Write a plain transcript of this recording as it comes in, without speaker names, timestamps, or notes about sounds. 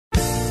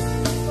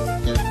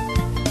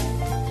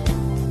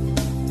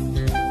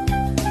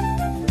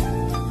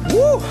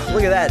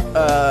look at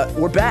that.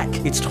 We're back.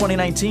 It's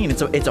 2019.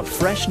 It's a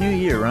fresh new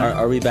year, right?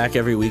 Are we back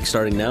every week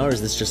starting now, or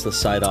is this just the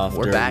side off?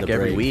 We're back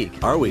every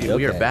week. Are we? Okay.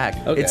 We are back.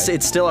 Okay.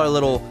 It's still our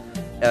little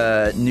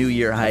New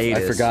Year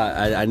hiatus. I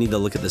forgot. I need to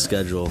look at the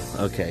schedule.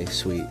 Okay,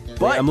 sweet.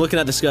 But I'm looking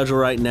at the schedule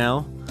right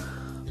now.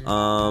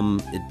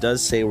 It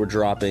does say we're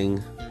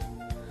dropping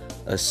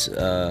a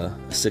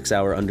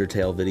 6-hour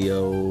Undertale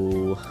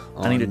video.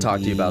 I need to talk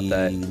to you about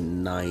that.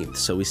 9th,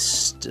 so we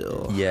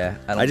still. Yeah.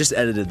 I just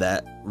edited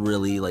that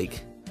really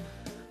like.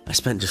 I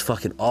spent just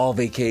fucking all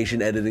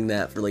vacation editing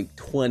that for like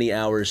 20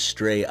 hours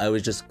straight. I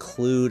was just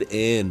clued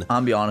in.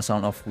 I'll be honest. I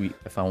don't know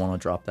if I want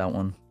to drop that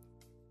one.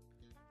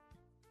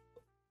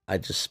 I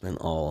just spent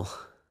all.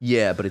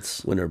 Yeah, but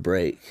it's winter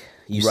break.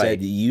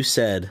 You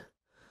said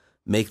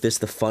make this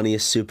the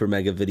funniest super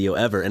mega video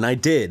ever, and I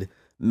did.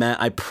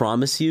 Matt, I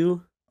promise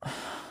you.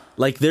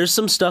 Like, there's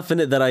some stuff in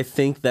it that I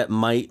think that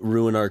might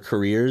ruin our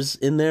careers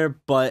in there,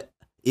 but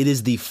it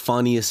is the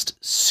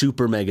funniest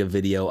super mega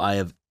video I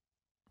have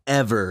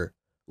ever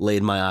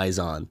laid my eyes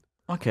on.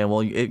 Okay, well,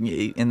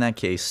 in that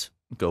case,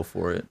 go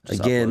for it.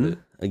 Just upload it.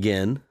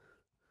 Again,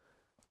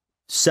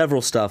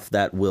 several stuff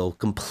that will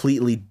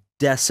completely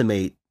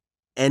decimate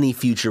any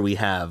future we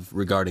have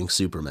regarding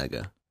super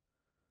mega.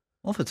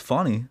 Well, if it's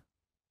funny,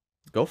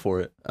 go for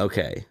it.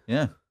 Okay.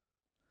 Yeah.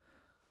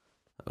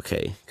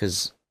 Okay,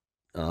 because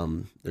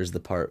there's the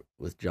part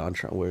with John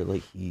where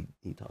like he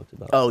talked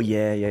about. Oh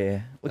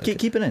yeah. Well, okay.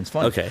 keep it in. It's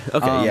fun. Okay.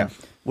 Yeah.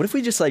 What if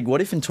we just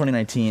what if in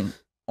 2019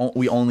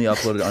 we only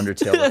uploaded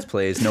Undertale Let's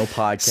Plays, no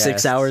podcast,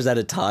 6 hours at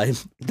a time?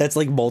 That's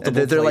like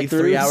multiple. They're like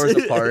 3 hours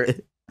apart,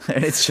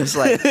 and it's just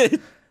like,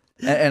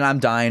 and I'm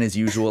dying as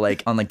usual,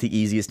 like on like the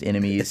easiest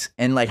enemies,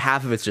 and like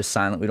half of it's just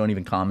silent. We don't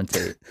even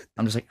commentate.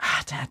 I'm just like,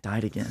 Dad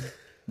died again.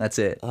 That's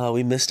it. Oh,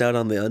 we missed out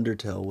on the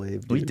Undertale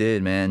wave. Dude. We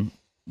did, man.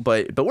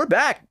 But we're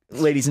back,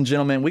 ladies and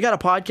gentlemen. We got a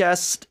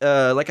podcast,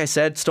 like I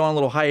said, still on a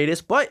little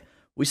hiatus, but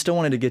we still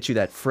wanted to get you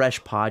that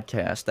fresh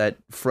podcast, that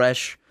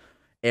fresh,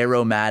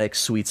 aromatic,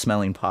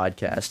 sweet-smelling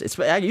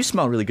podcast. You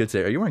smell really good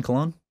today. Are you wearing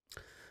cologne?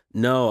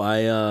 No,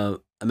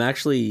 I'm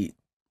actually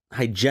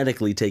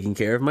hygienically taking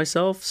care of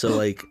myself. So,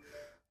 like,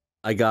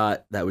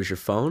 that was your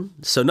phone.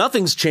 So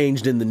nothing's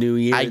changed in the new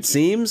year, it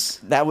seems.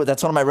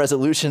 That's one of my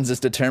resolutions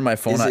is to turn my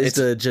phone on. It's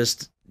to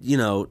just...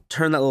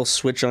 turn that little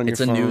switch on your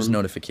phone. It's a news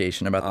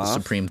notification about the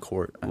Supreme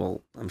Court.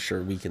 Well, I'm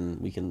sure we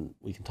can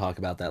talk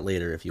about that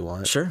later if you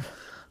want. Sure.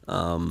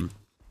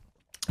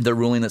 They're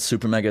ruling that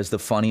Super Mega is the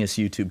funniest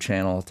YouTube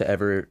channel to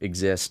ever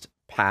exist,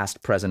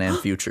 past, present, and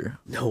future.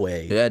 No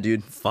way. Yeah,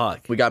 dude.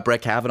 Fuck. We got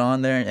Brett Kavanaugh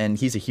on there, and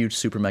he's a huge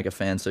Super Mega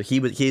fan. So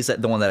he's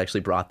the one that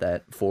actually brought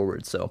that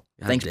forward. So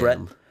thanks, Brett.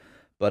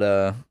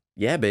 But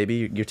yeah,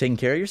 baby, you're taking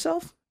care of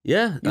yourself.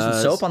 Yeah. Using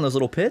soap on those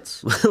little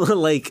pits.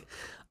 Like,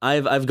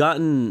 I've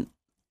gotten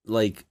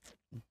like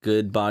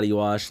good body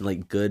wash and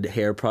like good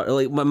hair product.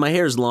 Like my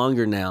hair is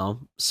longer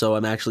now, so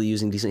I'm actually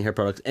using decent hair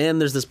products.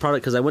 And there's this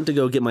product because I went to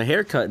go get my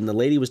hair cut, and the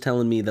lady was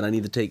telling me that I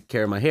need to take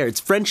care of my hair.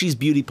 It's Frenchie's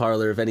Beauty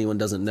Parlor, if anyone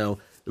doesn't know.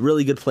 A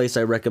really good place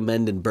I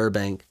recommend in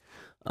Burbank.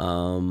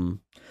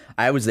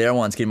 I was there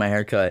once getting my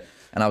hair cut,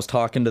 and I was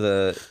talking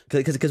to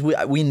because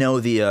we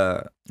know the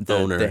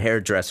owner, the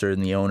hairdresser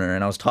and the owner,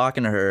 and I was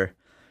talking to her,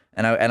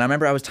 and I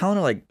remember I was telling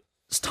her like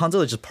tons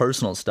of just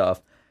personal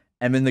stuff.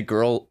 And then the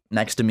girl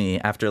next to me,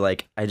 after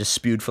like I just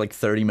spewed for like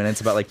 30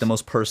 minutes about like the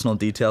most personal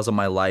details of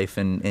my life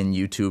and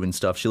YouTube and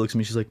stuff, she looks at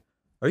me, she's like,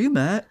 "Are you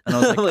Matt?" And I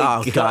was like,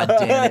 "Oh God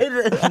damn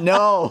it,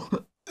 no."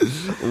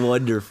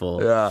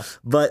 Wonderful. Yeah,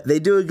 but they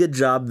do a good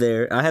job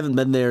there. I haven't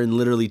been there in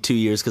literally 2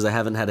 years because I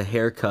haven't had a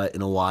haircut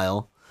in a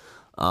while.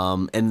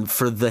 And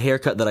for the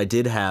haircut that I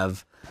did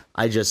have,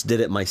 I just did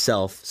it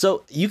myself.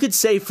 So you could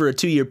say for a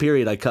 2-year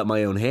period, I cut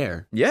my own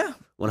hair. Yeah,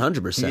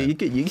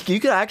 100%. You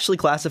could actually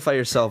classify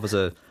yourself as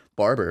a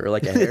barber or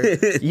like a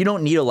hair. You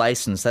don't need a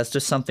license. That's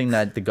just something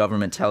that the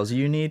government tells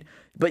you need.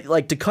 But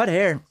like to cut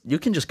hair, you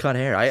can just cut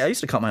hair. I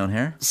used to cut my own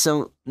hair.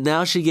 So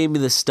now she gave me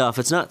this stuff.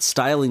 It's not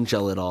styling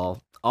gel at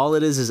all. All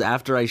it is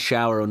after I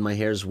shower when my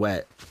hair's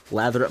wet,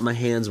 lather up my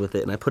hands with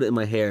it, and I put it in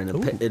my hair, and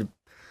it's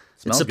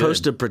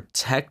supposed to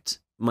protect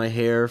my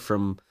hair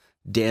from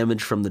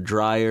damage from the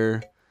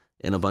dryer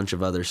and a bunch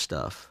of other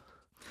stuff.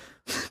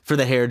 For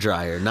the hair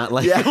dryer, not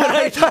like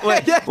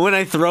when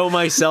I throw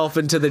myself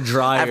into the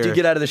dryer. After you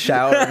get out of the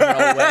shower and you're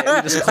all wet,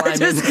 you just climb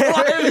into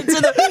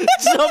the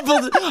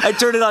tumble. I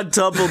turn it on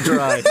tumble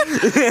dry.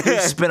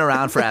 You spin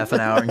around for half an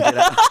hour and get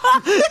out.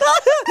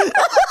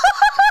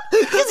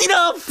 Because you know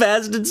how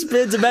fast it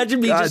spins.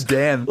 Imagine me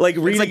like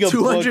reading like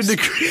 200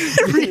 degrees.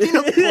 Reading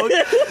a book.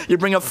 You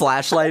bring a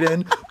flashlight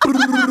in.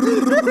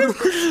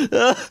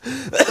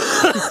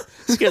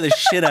 Scare the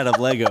shit out of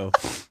Lego.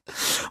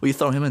 Well, you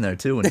throw him in there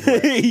too. When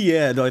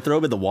yeah, no, I throw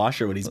him in the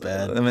washer when he's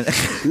bad. And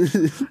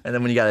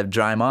then when you gotta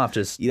dry him off,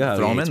 just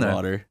throw him in there.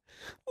 Water.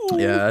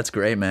 Yeah, that's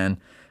great,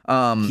 man.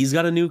 He's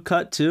got a new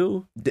cut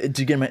too. Did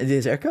you get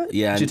his haircut?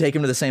 Yeah. Did you take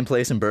him to the same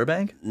place in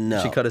Burbank? No.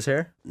 Did she cut his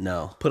hair?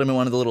 No. Put him in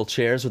one of the little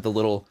chairs with the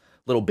little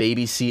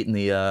baby seat and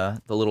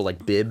the little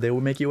like bib they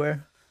would make you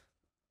wear.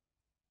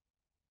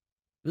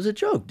 It was a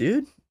joke,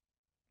 dude.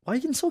 Why are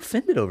you getting so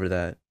offended over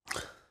that?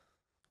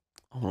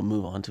 I want to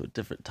move on to a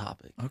different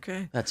topic.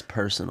 Okay. That's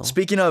personal.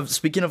 Speaking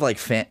of like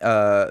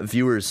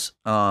viewers,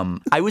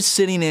 I was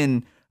sitting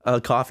in a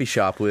coffee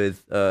shop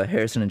with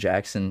Harrison and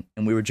Jackson,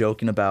 and we were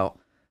joking about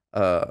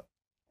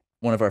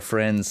one of our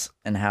friends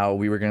and how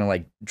we were gonna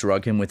like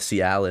drug him with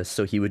Cialis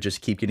so he would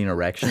just keep getting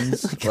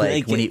erections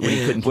like when he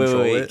couldn't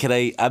control it. Can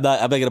I? I'm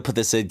not gonna put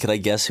this in. Can I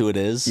guess who it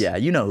is? Yeah,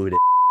 you know who it is.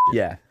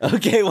 Yeah.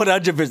 Okay,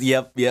 100%.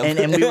 Yep.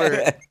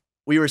 And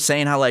we were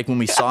saying how like when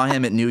we saw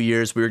him at New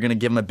Year's, we were gonna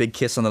give him a big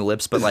kiss on the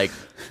lips, but like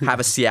have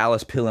a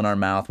Cialis pill in our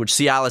mouth, which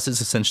Cialis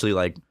is essentially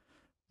like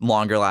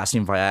longer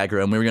lasting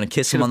Viagra, and we were gonna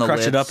kiss him on the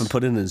lips. Crush it up and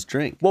put it in his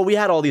drink. Well, we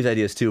had all these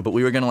ideas too, but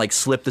we were gonna like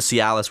slip the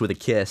Cialis with a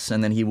kiss,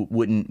 and then he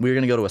wouldn't. We were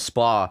gonna go to a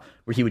spa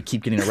where he would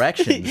keep getting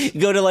erections.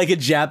 Go to like a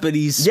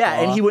Japanese spa.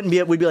 Yeah, and he wouldn't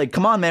be. We'd be like,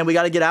 "Come on, man, we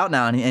got to get out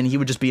now," and he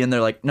would just be in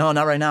there like, "No,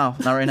 not right now,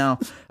 not right now."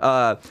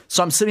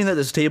 So I'm sitting at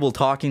this table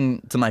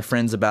talking to my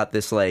friends about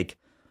this like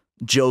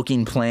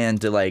joking plan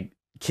to like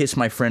kiss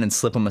my friend and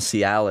slip him a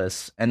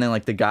Cialis, and then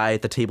like the guy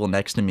at the table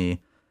next to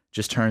me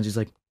just turns. He's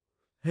like,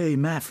 "Hey,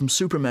 Matt from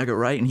Super Mega,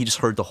 right?" And he just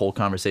heard the whole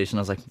conversation.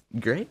 I was like,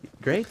 "Great,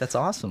 that's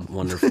awesome,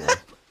 wonderful."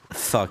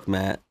 Fuck,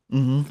 Matt.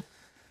 Mm-hmm.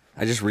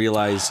 I just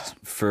realized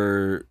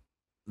for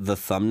the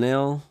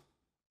thumbnail,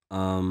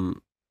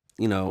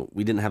 you know,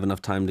 we didn't have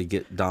enough time to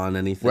get Don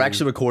anything. We're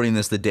actually recording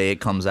this the day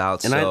it comes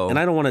out, and so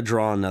I don't want to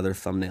draw another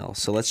thumbnail.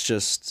 So let's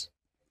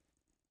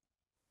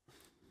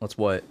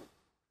what?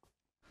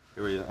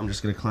 Here we go. I'm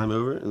just gonna climb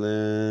over, and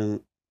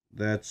then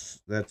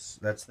that's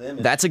them.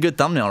 That's a good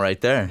thumbnail right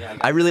there. Yeah,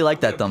 I really like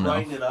that thumbnail.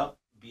 Brighten it up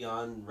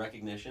beyond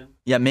recognition.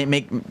 Yeah,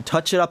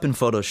 touch it up in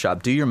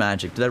Photoshop. Do your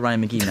magic. Do that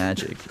Ryan McGee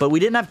magic. But we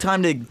didn't have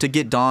time to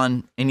get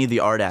Don any of the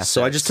art assets.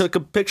 So I just took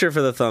a picture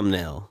for the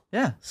thumbnail.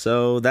 Yeah.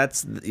 So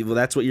that's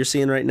what you're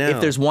seeing right now.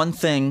 If there's one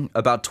thing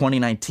about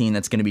 2019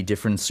 that's going to be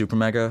different in Super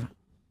Mega,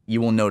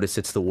 you will notice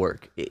it's the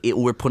work.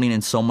 We're putting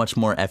in so much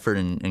more effort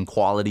and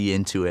quality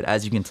into it,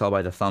 as you can tell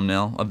by the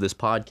thumbnail of this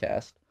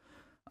podcast.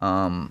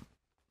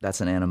 That's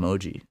an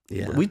Animoji.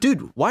 Yeah.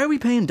 Dude, why are we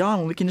paying Don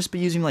when we can just be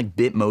using like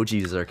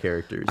Bitmojis as our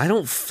characters? I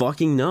don't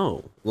fucking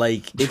know.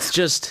 Like, it's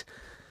just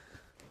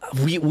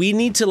we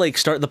need to like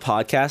start the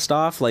podcast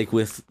off like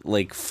with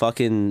like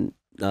fucking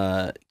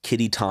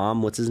Kitty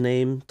Tom, what's his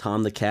name?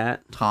 Tom the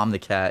cat? Tom the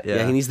cat, yeah.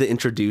 Yeah, he needs to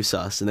introduce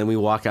us, and then we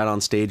walk out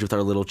on stage with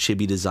our little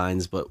chibi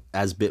designs, but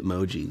as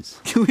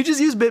Bitmojis. Can we just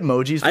use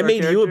Bitmojis for I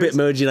made you a characters?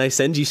 Bitmoji, and I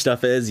send you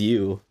stuff as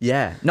you.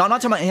 Yeah. No, I'm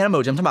not talking about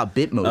Animoji. I'm talking about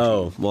Bitmoji.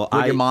 Oh, well,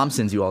 like your mom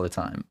sends you all the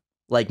time.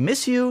 Like,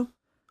 miss you,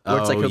 where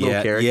it's like her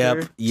little character. Yep.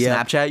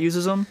 Snapchat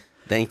uses them.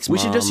 Thanks, we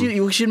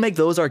Mom. We should make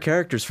those our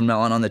characters from now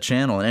on the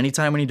channel. And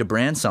anytime we need to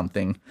brand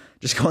something,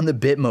 just go on the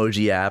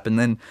Bitmoji app and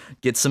then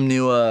get some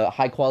new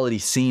high quality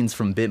scenes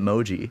from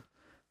Bitmoji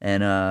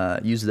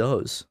and use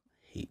those.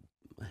 I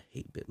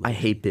hate Bitmoji. I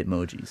hate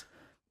Bitmojis.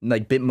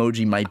 Like,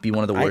 Bitmoji might be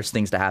one of the worst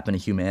things to happen to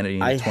humanity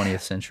in the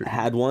 20th century. I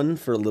had one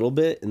for a little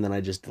bit, and then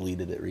I just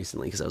deleted it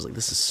recently because I was like,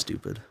 this is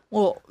stupid.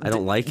 Well, I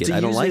don't like it.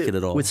 I don't like it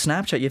at all. With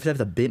Snapchat, you have to have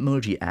the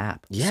Bitmoji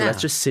app. Yeah. So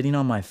that's just sitting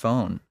on my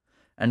phone.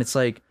 And it's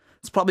like,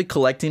 it's probably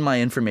collecting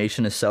my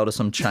information to sell to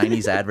some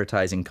Chinese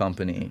advertising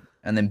company.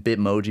 And then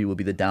Bitmoji will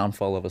be the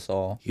downfall of us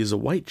all. He's a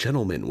white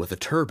gentleman with a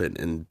turban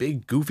and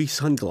big goofy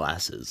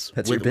sunglasses.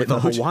 That's your with a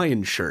Bitmoji?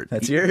 Hawaiian shirt.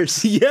 That's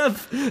yours? Yep,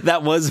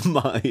 that was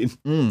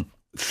mine.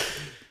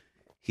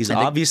 He's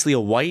obviously a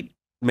white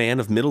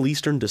man of Middle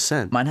Eastern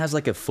descent. Mine has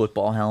like a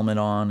football helmet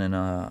on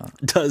and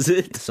does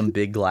it? Some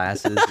big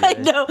glasses. Yeah. I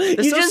know.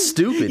 It's so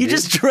stupid. You dude.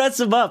 just dress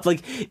him up.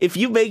 Like, if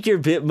you make your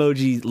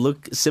Bitmoji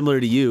look similar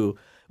to you,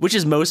 which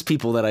is most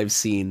people that I've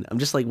seen, I'm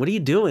just like, what are you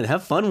doing?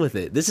 Have fun with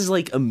it. This is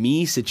like a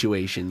me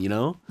situation, you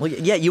know? Well,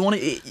 yeah,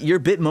 your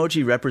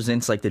Bitmoji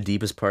represents like the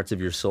deepest parts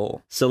of your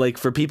soul. So like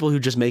for people who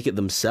just make it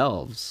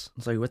themselves,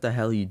 it's like, what the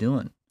hell are you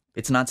doing?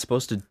 It's not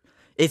supposed to.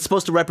 It's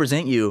supposed to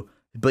represent you,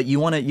 but you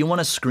want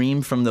to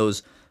scream from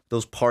those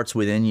parts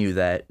within you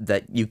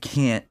that you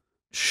can't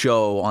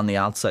show on the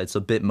outside. So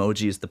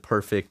Bitmoji is the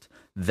perfect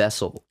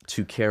vessel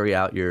to carry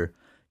out your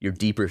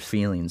deeper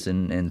feelings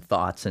and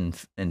thoughts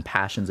and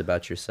passions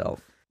about yourself.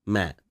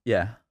 Matt.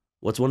 Yeah.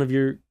 What's one of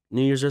your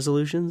New Year's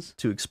resolutions?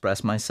 To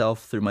express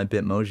myself through my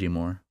Bitmoji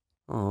more.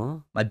 Aw.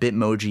 My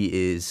Bitmoji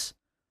is,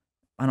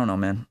 I don't know,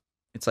 man.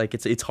 It's like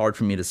it's hard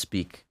for me to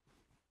speak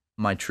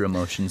my true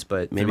emotions,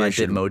 but maybe my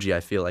Bitmoji, I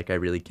feel like I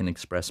really can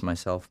express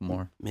myself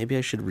more. Maybe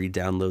I should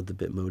re-download the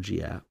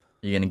Bitmoji app.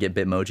 You're gonna get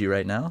Bitmoji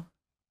right now?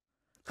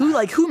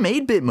 Who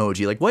made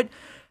Bitmoji? Like, what?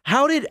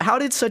 How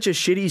did such a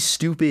shitty,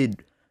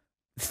 stupid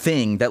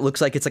thing that looks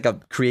like it's like a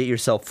create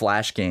yourself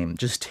flash game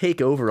just take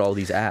over all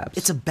these apps?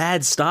 It's a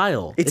bad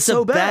style. It's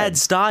so a bad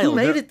style. Who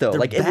made it though?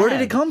 Like, where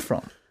did it come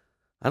from?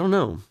 I don't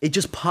know. It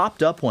just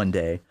popped up one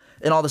day,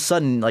 and all of a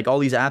sudden, like, all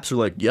these apps are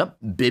like, "Yep,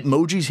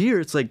 Bitmoji's here."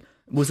 It's like,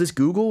 was this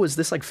Google? Was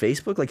this like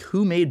Facebook? Like,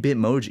 who made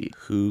Bitmoji?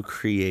 Who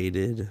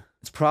created?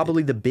 It's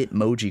probably the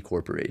Bitmoji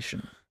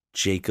Corporation.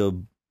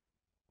 Jacob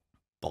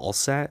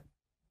Balsat?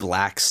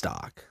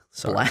 Blackstock.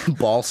 Sorry.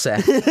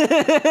 Balzac.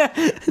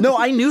 No,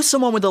 I knew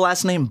someone with the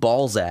last name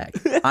Balzac.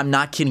 I'm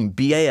not kidding.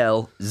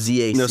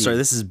 Balzac. No, sorry,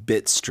 this is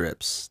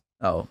Bitstrips.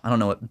 Oh, I don't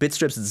know what.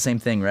 Bitstrips is the same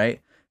thing, right?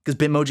 Because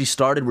Bitmoji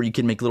started where you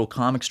could make little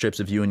comic strips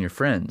of you and your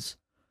friends,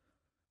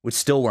 which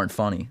still weren't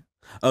funny.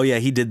 Oh yeah,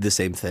 he did the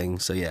same thing.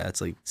 So yeah,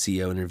 it's like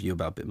CEO interview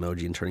about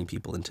Bitmoji and turning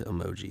people into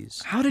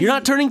emojis. You're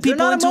not turning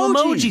people into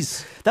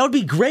emojis. That would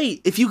be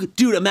great if you,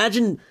 dude.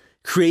 Imagine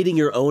creating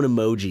your own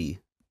emoji.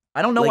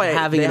 I don't know why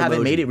they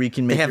haven't made it where you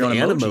can make your own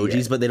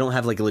emojis, but they don't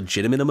have like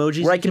legitimate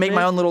emojis. Where I can make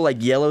my own little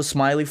like yellow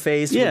smiley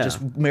face, with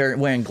just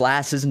wearing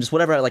glasses and just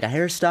whatever, like a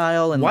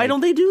hairstyle. And why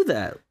don't they do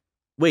that?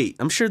 Wait,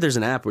 I'm sure there's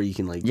an app where you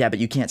can like... Yeah, but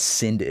you can't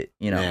send it,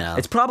 you know. Yeah.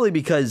 It's probably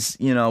because,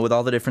 you know, with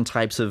all the different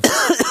types of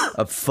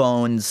of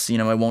phones, you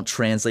know, it won't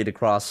translate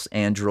across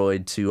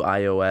Android to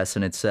iOS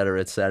and et cetera,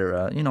 et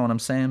cetera. You know what I'm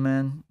saying,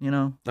 man? You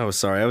know? Oh,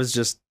 sorry. I was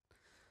just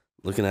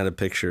looking at a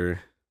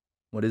picture.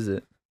 What is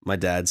it? My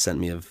dad sent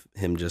me of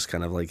him just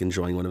kind of like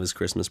enjoying one of his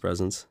Christmas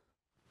presents.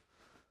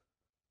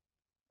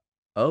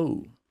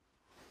 Oh.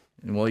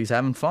 Well, he's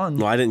having fun.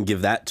 Well, I didn't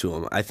give that to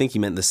him. I think he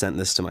meant to send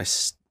this to my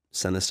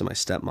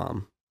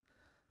stepmom.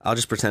 I'll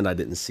just pretend I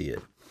didn't see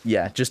it.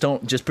 Yeah,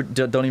 don't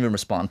even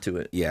respond to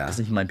it. Yeah,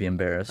 because he might be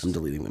embarrassed. I'm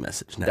deleting the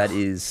message now. That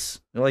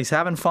is, well, he's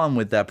having fun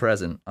with that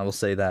present. I will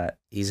say that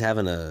he's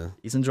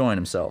enjoying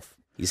himself.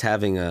 He's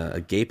having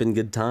a gaping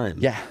good time.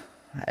 Yeah,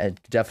 I'd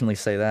definitely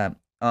say that.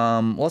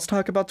 Let's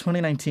talk about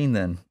 2019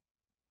 then.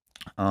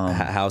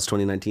 How's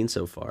 2019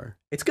 so far?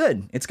 It's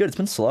good. It's good. It's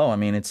been slow. I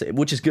mean,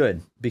 which is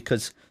good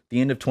because the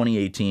end of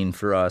 2018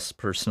 for us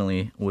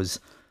personally was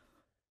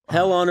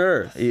hell on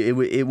earth.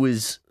 It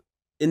was.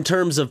 In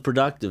terms of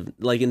productive,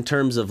 like in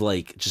terms of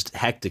like just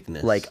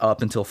hecticness, like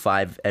up until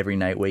 5 every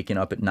night, waking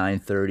up at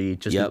 9:30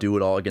 just to do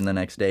it all again the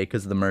next day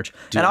because of the merch.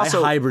 Dude, and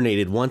also, I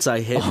hibernated once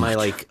I hit my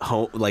like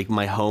home, like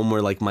my home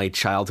where like my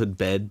childhood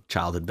bed,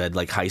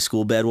 like high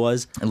school bed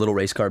was, a little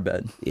race car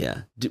bed.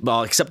 Yeah,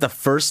 well, except the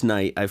first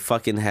night, I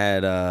fucking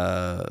had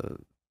I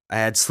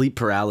had sleep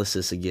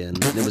paralysis again.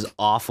 And it was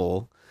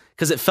awful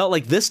because it felt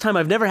like this time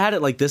I've never had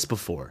it like this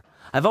before.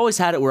 I've always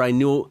had it where I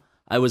knew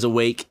I was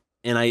awake.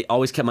 And I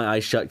always kept my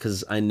eyes shut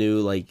because I knew,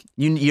 like...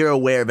 You're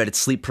aware that it's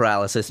sleep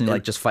paralysis and you,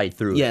 like, just fight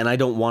through it. Yeah, and I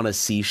don't want to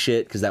see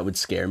shit because that would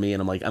scare me.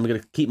 And I'm like, I'm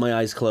going to keep my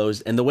eyes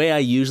closed. And the way I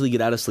usually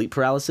get out of sleep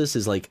paralysis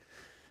is, like,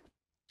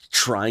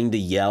 trying to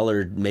yell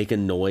or make a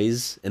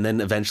noise. And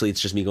then eventually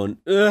it's just me going,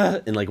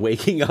 ugh, and, like,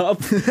 waking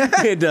up.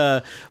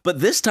 But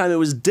this time it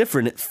was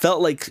different. It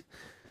felt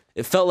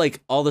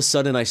like all of a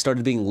sudden I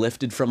started being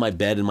lifted from my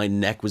bed and my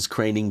neck was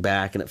craning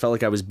back and it felt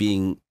like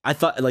I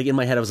thought, like in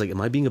my head, I was like, am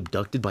I being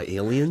abducted by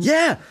aliens?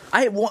 Yeah,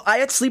 I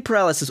had sleep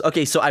paralysis.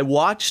 Okay, so I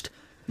watched...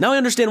 Now I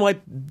understand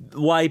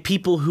why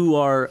people who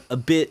are a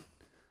bit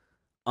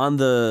on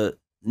the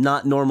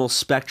not normal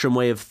spectrum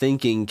way of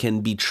thinking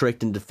can be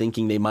tricked into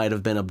thinking they might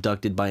have been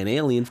abducted by an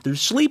alien through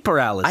sleep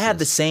paralysis. I had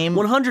the same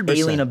 100%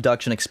 alien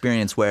abduction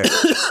experience where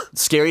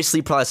scary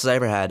sleep paralysis I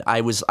ever had.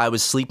 I was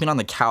sleeping on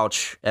the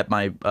couch at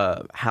my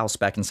house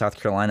back in South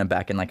Carolina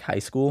back in like high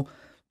school,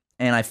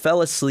 and I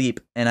fell asleep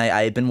and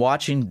I had been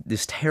watching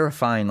this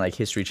terrifying like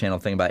History Channel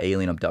thing about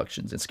alien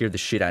abductions. It scared the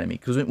shit out of me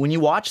because when you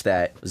watch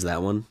that, was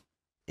that one?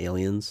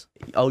 Aliens?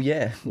 Oh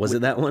yeah, was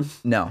it that one?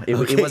 No, it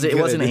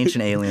wasn't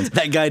Ancient Aliens.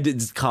 That guy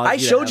did. I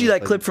showed you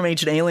that clip from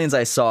Ancient Aliens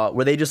I saw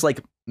where they just like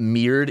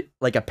mirrored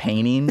like a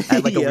painting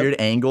at like a weird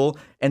angle,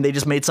 and they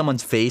just made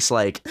someone's face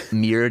like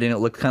mirrored, and it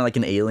looked kind of like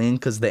an alien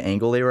because the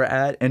angle they were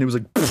at, and it was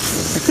like,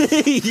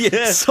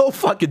 yeah, so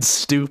fucking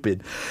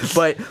stupid.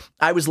 But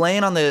I was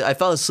laying I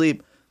fell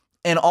asleep,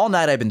 and all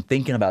night I've been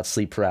thinking about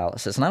sleep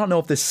paralysis, and I don't know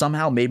if this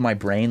somehow made my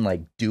brain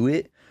like do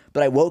it,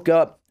 but I woke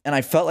up. And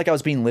I felt like I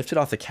was being lifted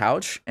off the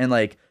couch and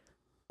like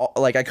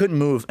I couldn't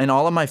move. And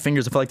all of my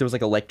fingers, I felt like there was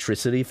like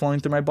electricity flowing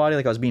through my body.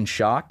 Like I was being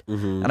shocked.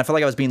 And I felt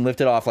like I was being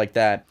lifted off like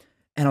that.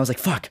 And I was like,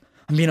 fuck,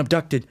 I'm being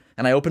abducted.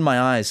 And I opened my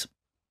eyes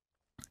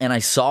and I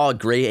saw a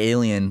gray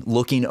alien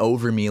looking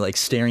over me, like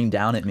staring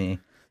down at me.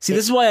 See,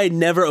 this is why I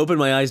never open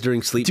my eyes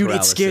during sleep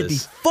paralysis. Dude, it scared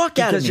the fuck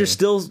out of me. Because you're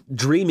still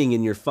dreaming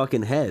in your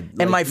fucking head.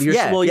 And like,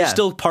 you're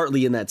still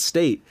partly in that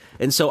state.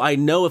 And so I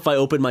know if I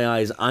open my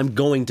eyes, I'm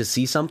going to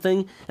see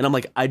something. And I'm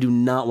like, I do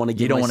not want to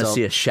get You don't want to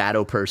see a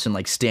shadow person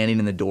like standing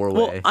in the doorway.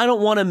 Well, I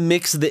don't want to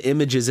mix the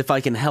images, if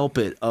I can help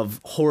it, of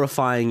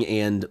horrifying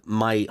and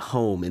my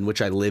home in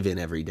which I live in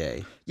every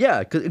day.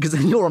 Yeah, because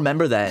then you'll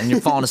remember that and you're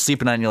falling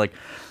asleep at night and you're like,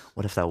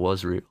 what if that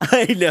was real?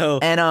 I know.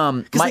 And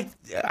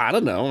I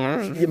don't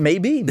know.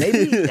 Maybe.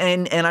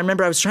 and I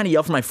remember I was trying to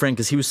yell for my friend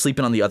because he was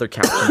sleeping on the other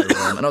couch in the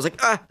room, and I was like,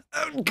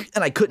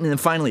 and I couldn't. And then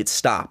finally it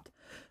stopped.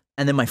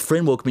 And then my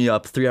friend woke me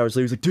up 3 hours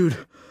later. He was like, dude,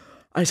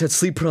 I just had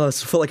sleep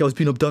paralysis. I felt like I was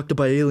being abducted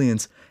by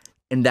aliens,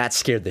 and that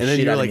scared the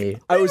shit out of me.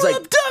 I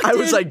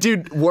was like,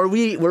 dude, were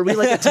we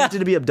like attempted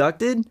to be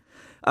abducted?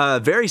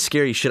 Very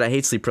scary shit. I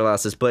hate sleep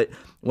paralysis. But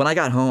when I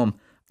got home,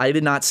 I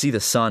did not see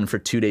the sun for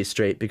 2 days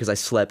straight because I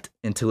slept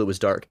until it was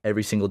dark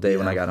every single day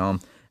when I got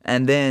home.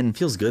 And then it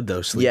feels good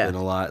though, sleeping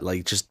a lot.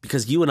 Like just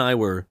because you and I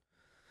were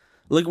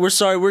like, we're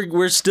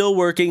still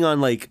working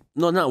on like,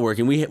 no, not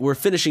working. We're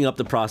finishing up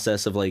the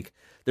process of like,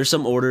 there's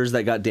some orders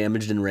that got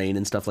damaged in rain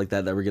and stuff like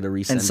that we're gonna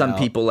resend. And some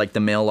people like the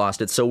mail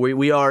lost it. So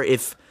we are,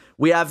 if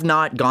We have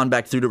not gone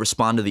back through to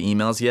respond to the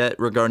emails yet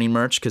regarding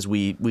merch because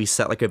we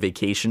set like a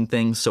vacation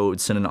thing, so it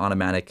would send an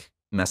automatic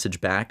message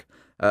back.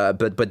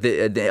 But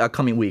the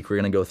upcoming week we're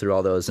gonna go through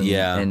all those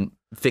and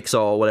fix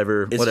all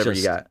whatever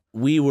you got.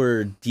 We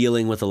were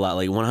dealing with a lot,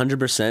 like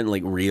 100%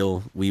 like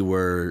real. We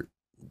were,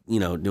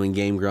 doing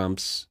Game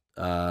Grumps,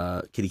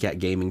 Kitty Cat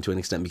Gaming to an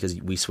extent because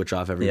we switch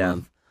off every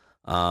month.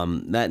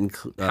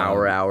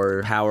 Power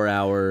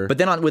Hour. But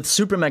then with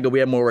Super Mega, we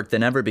have more work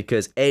than ever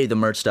because A, the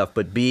merch stuff,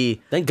 but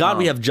B, thank God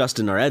we have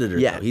Justin, our editor.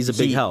 Yeah, though. He's a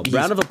big help.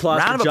 Round of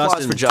applause for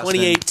Justin.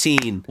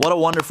 2018. What a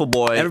wonderful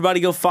boy. Everybody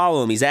go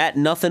follow him. He's at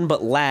Nothing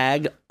But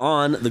Lag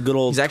on the good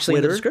old He's actually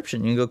Twitter. in the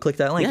description. You can go click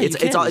that link. Yeah,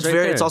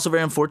 it's also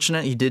very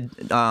unfortunate. He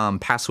did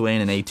pass away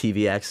in an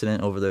ATV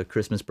accident over the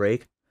Christmas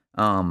break.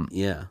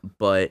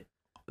 But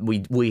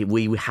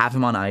we have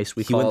him on ice.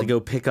 He went to go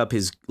pick up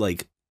his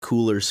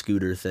cooler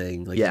scooter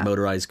thing, his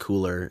motorized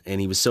cooler,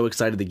 and he was so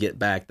excited to get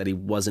back that he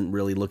wasn't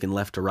really looking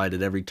left to right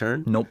at every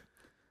turn. Nope.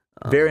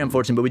 Very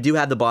unfortunate, but we do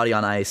have the body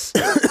on ice.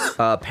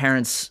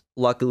 Parents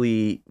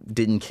luckily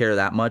didn't care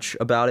that much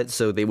about it,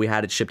 so we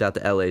had it shipped out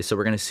to LA. So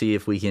we're gonna see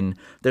if we can.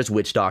 There's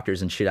witch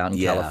doctors and shit out in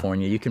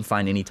California. You can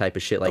find any type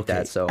of shit like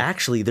that. So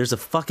actually, there's a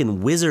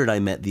fucking wizard I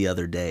met the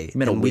other day. You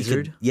met a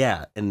wizard?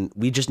 And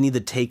we just need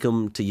to take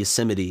him to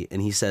Yosemite,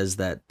 and he says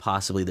that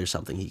possibly there's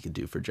something he could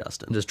do for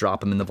Justin. Just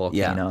drop him in the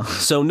volcano. Yeah.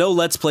 So no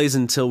Let's Plays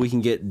until we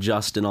can get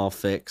Justin all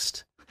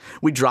fixed.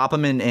 We drop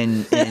him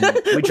in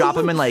we drop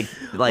him in like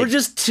we're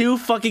just two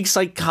fucking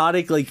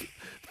psychotic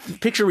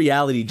picture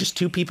reality, just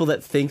two people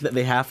that think that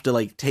they have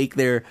to take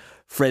their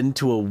friend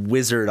to a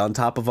wizard on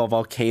top of a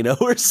volcano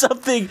or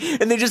something,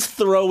 and they just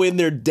throw in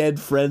their dead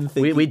friend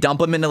thing. We dump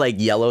them into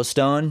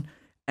Yellowstone,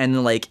 and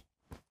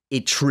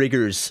it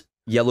triggers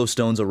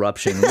Yellowstone's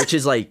eruption, which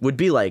is would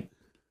be like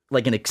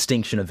an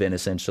extinction event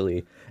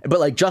essentially.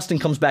 But Justin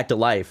comes back to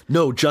life.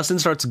 No, Justin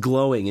starts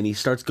glowing and he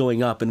starts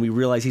going up, and we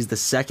realize he's the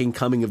second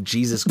coming of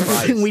Jesus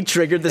Christ. And we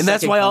triggered and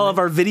that's why all of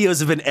our videos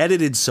have been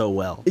edited so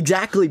well.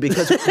 Exactly,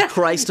 because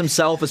Christ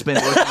himself has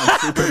been working on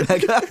Super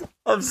Mega.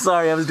 I'm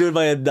sorry, I was doing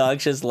my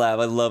obnoxious laugh.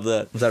 I love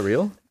that. Was that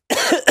real?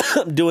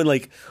 I'm doing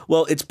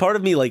it's part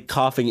of me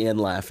coughing and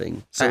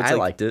laughing. So I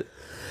liked it.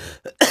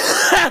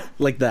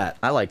 Like that.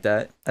 I like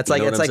that. It's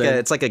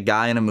like a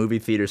guy in a movie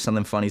theater,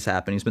 something funny's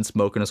happened. He's been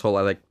smoking his whole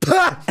life.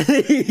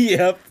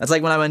 Yep. That's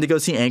like when I went to go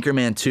see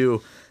Anchorman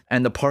 2,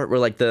 and the part where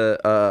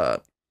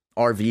the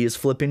RV is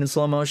flipping in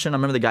slow motion. I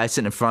remember the guy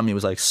sitting in front of me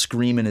was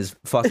screaming his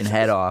fucking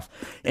head off,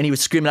 and he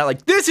was screaming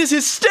out "This is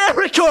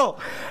hysterical!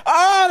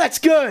 Oh, that's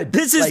good!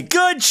 This is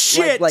good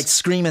shit!"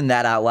 Screaming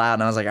that out loud,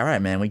 and I was like, "All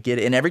right, man, we get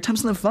it." And every time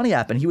something funny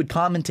happened, he would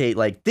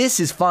commentate "This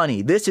is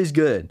funny. This is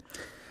good."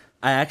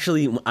 I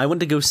went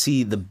to go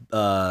see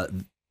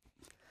I'm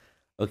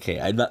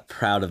not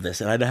proud of this,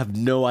 and I have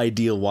no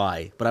idea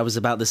why, but I was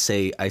about to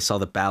say I saw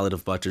the Ballad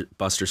of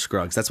Buster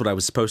Scruggs. That's what I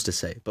was supposed to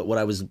say, but what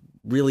I was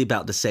really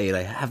about to say, and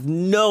I have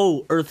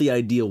no earthly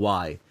idea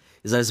why,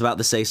 is I was about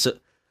to say, so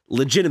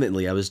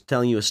legitimately, I was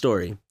telling you a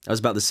story. I was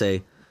about to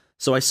say,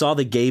 so I saw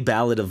the gay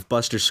Ballad of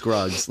Buster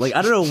Scruggs.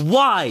 I don't know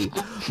why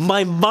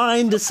my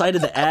mind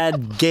decided to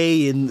add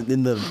gay in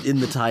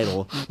the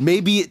title.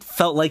 Maybe it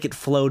felt like it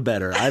flowed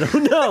better. I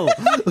don't know,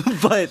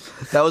 but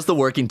that was the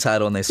working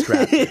title, and they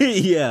scrapped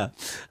it. Yeah,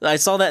 I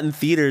saw that in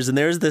theaters, and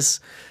there's this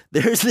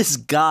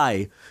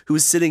guy who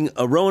was sitting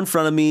a row in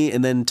front of me,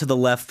 and then to the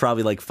left,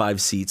 probably 5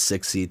 seats,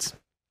 6 seats.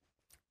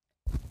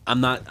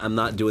 I'm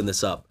not doing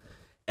this up.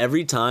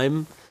 Every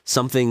time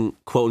something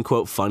quote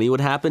unquote funny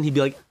would happen, he'd be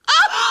like,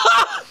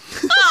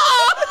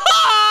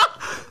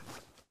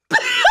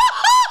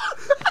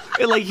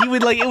 and he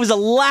would it was a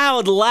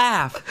loud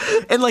laugh,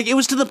 and it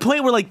was to the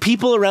point where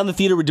people around the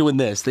theater were doing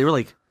this. They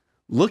were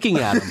looking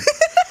at him,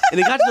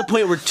 and it got to the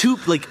point where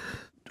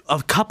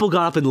a couple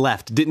got up and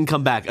left, didn't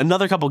come back.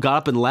 Another couple got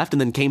up and left, and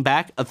then came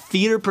back. A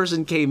theater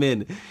person came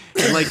in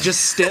and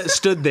just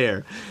stood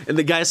there, and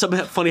the guy,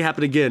 something funny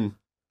happened again.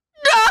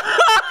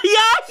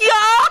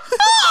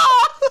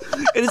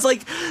 And it's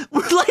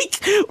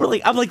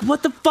I'm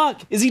what the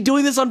fuck? Is he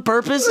doing this on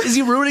purpose? Is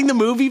he ruining the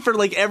movie for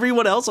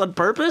everyone else on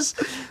purpose?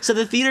 So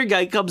the theater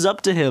guy comes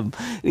up to him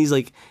and he's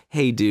like,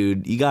 "Hey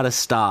dude, you gotta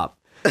stop."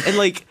 And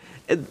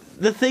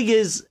the thing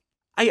is,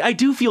 I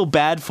do feel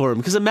bad for him,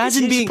 because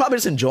imagine he's probably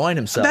just enjoying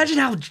himself. Imagine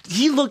how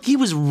he looked. He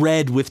was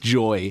red with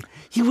joy.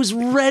 He was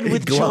red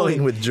with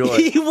glowing with joy.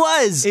 He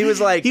was. He was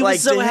he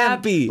was so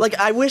happy.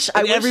 I wish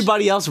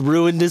everybody else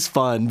ruined his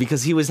fun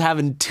because he was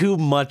having too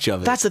much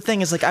of it. That's the thing,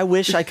 is I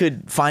wish I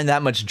could find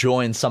that much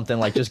joy in something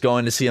just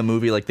going to see a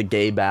movie like The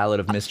Gay Ballad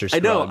of Mr. Scruggs. I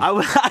know.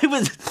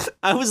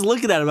 I was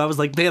looking at him. I was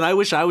like, man, I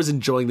wish I was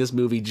enjoying this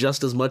movie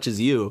just as much as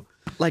you.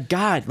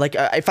 God,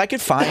 if I could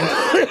find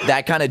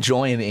that kind of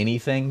joy in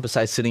anything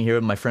besides sitting here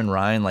with my friend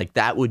Ryan,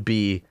 that would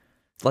be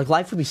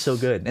life would be so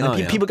good.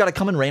 And people got to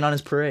come and rain on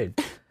his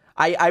parade.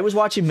 I was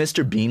watching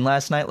Mr. Bean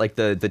last night,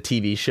 the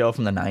TV show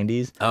from the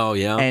 90s. Oh,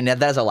 yeah. And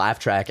that's a laugh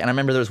track. And I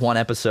remember there was one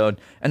episode,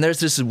 and there's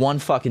this one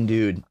fucking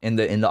dude in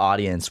the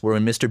audience where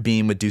when Mr.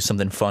 Bean would do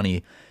something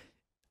funny,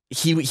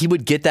 he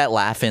would get that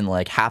laugh in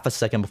half a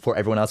second before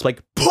everyone else,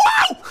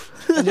 Pow!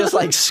 and just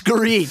like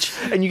screech,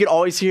 and you could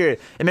always hear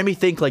it. It made me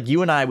think like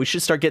you and I, we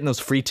should start getting those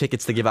free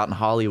tickets to give out in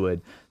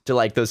Hollywood to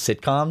like those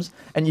sitcoms,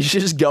 and you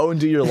should just go and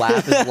do your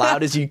laugh as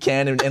loud as you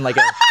can in like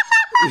a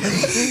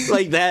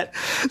like that.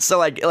 So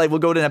like we'll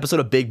go to an episode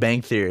of Big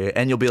Bang Theory,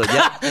 and you'll be like,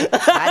 "Yeah,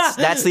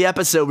 that's the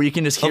episode where you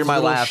can just hear my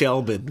laugh."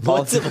 Sheldon.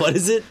 What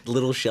is it?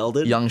 Little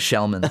Sheldon. Young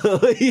Shellman.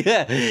 Oh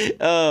yeah.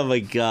 Oh my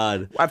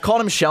God. I've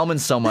called him Shellman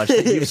so much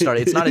that you've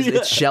started. It's not.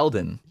 It's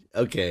Sheldon.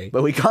 Okay.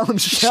 But we call him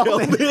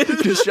Shellman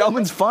because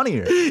Shellman's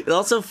funnier. It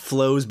also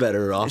flows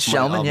better off.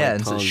 Shellman, yeah.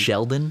 It's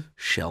Sheldon.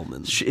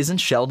 Shellman. Isn't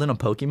Sheldon a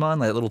Pokemon,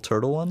 like a little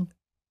turtle one?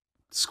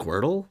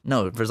 Squirtle?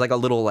 No, there's like a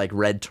little like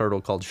red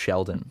turtle called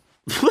Sheldon.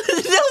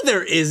 No,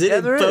 there isn't.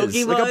 Yeah, there Pokemon?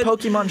 is. Like a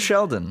Pokemon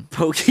Sheldon.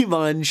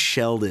 Pokemon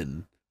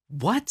Sheldon.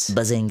 What?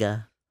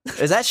 Bazinga.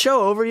 Is that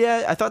show over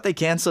yet? I thought they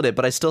canceled it,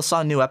 but I still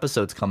saw new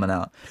episodes coming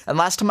out. And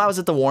last time I was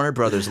at the Warner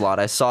Brothers lot,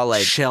 I saw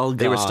like Shelgon.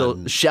 They were still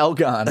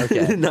Shelgon.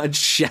 Okay, not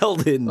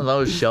Sheldon. Well, that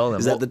was Sheldon.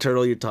 Is that the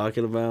turtle you're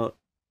talking about?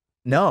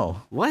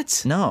 No.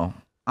 What? No,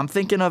 I'm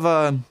thinking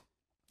of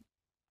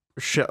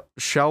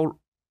Shell.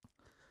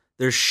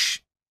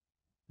 There's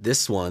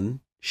this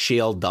one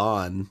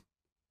Sheldon.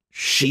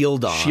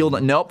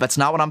 Shieldon. Nope, that's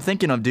not what I'm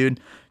thinking of,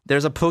 dude.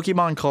 There's a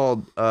Pokemon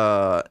called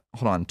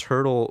hold on,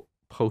 Turtle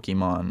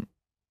Pokemon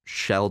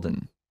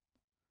Sheldon.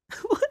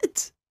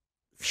 What?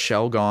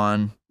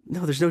 Shelgon.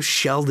 No, there's no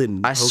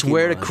Sheldon. I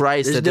swear to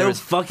Christ, there's that no there was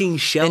fucking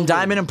Sheldon. In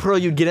Diamond and Pearl,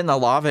 you'd get in the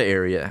lava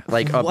area,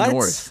 like up What?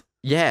 north.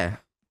 Yeah.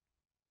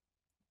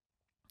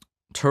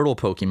 Turtle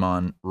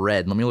Pokemon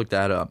Red. Let me look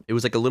that up. It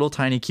was like a little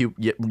tiny cute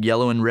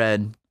yellow and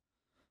red.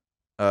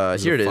 Here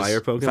it is.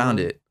 Fire Pokemon? Found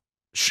it.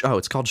 Oh,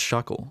 it's called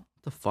Shuckle.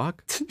 What the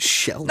fuck?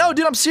 Sheldon. No,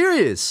 dude, I'm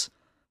serious.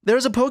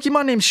 There's a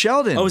Pokemon named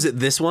Sheldon. Oh, is it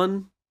this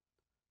one?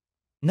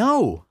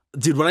 No.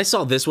 Dude, when I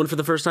saw this one for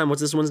the first time, what's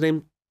this one's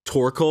name?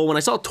 Torkoal. When I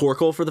saw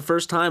Torkoal for the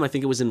first time, I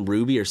think it was in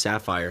Ruby or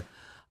Sapphire,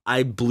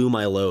 I blew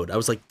my load. I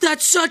was like,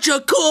 that's such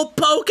a cool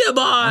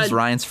Pokemon! That's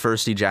Ryan's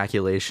first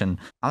ejaculation.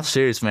 I'm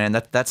serious, man.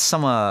 That's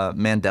some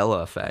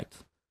Mandela effect.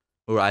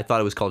 Or I thought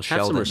it was called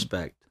Sheldon. Have some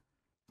respect.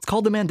 It's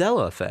called the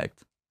Mandela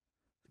effect.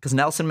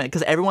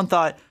 Because everyone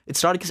thought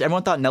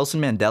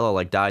Nelson Mandela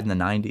like died in the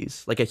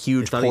 90s. Like a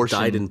huge portion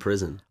he died in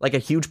prison. Like a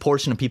huge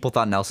portion of people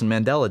thought Nelson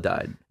Mandela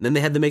died. And then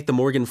they had to make the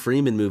Morgan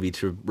Freeman movie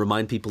to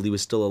remind people he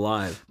was still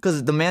alive.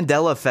 Because the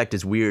Mandela effect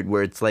is weird,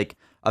 where it's like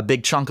a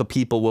big chunk of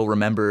people will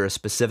remember a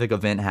specific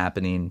event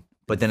happening,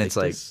 but then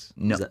Invictus? It's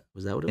like no.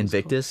 Was that what it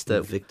Invictus? was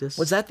called? Invictus?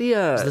 Was that the?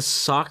 It was the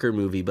soccer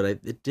movie, but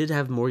it did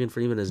have Morgan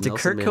Freeman as Nelson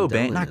Kurt Mandela.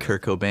 Cobain, not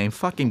Kurt Cobain,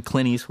 fucking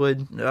Clint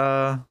Eastwood.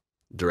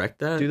 Direct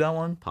that? Do that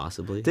one?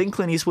 Possibly. Didn't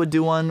Clint Eastwood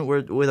do one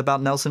with about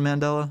Nelson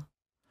Mandela?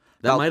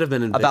 That might have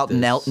been Invictus.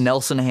 About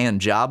Nelson Hand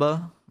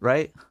Jabba,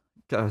 right?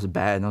 That was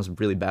bad. That was a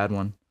really bad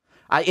one.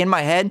 In my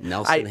head,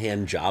 Nelson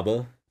Hand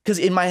Jabba. Because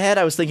in my head,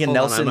 I was thinking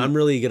Nelson. I'm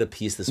really gonna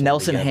piece this.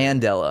 Nelson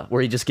Handela,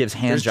 where he just gives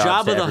hand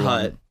jobs to everyone. Jabba the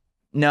Hutt.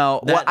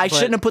 No, I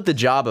shouldn't have put the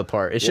Jabba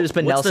part. It should have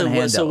been Nelson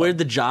Handela. So where'd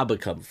the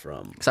Jabba come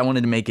from? Because I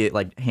wanted to make it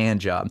like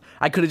hand job.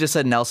 I could have just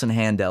said Nelson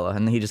Handela,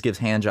 and he just gives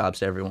hand jobs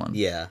to everyone.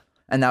 Yeah.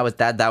 And that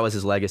was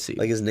his legacy.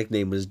 Like his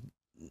nickname was.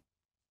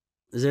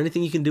 Is there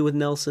anything you can do with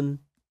Nelson?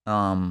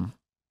 Jelkin.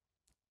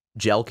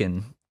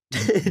 Jelkin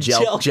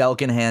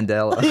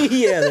Handela.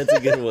 Yeah, that's a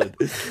good one.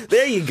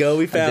 There you go.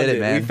 We found it,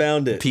 man. We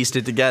found it. Pieced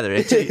it together.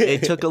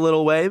 It took a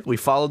little way. We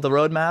followed the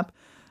roadmap.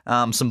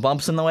 Some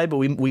bumps in the way, but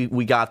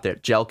we got there.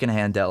 Jelkin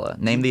Handela.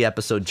 Name the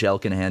episode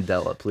Jelkin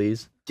Handela,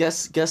 please.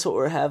 Guess what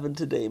we're having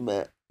today,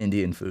 Matt?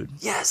 Indian food.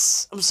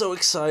 Yes, I'm so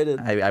excited.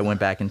 I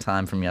went back in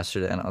time from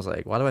yesterday, and I was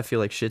like, why do I feel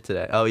like shit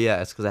today? Oh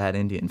yeah, it's because I had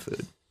Indian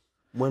food.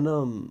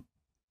 When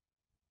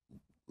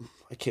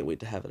I can't wait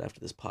to have it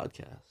after this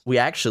podcast. We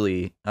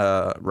actually,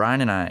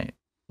 Ryan and I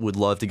would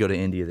love to go to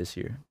India this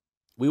year.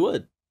 We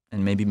would.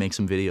 And maybe make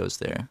some videos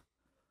there.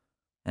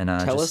 And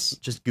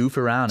just goof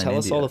around in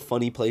India. Tell us all the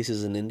funny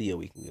places in India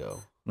we can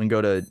go. We can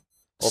go to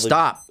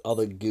all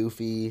the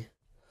goofy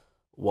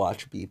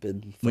watch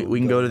beeping. We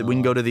can go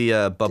to the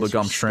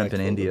bubblegum shrimp in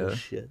India.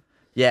 Shit.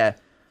 Yeah.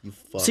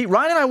 See,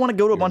 Ryan and I want to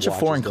go to a bunch of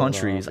foreign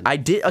countries. I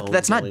did.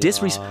 That's not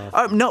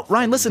disrespect. No,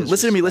 Ryan, listen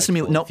to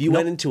me. No, if you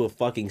went into a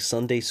fucking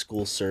Sunday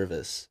school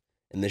service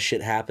and this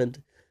shit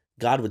happened,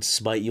 God would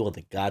smite you on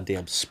the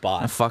goddamn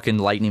spot. A fucking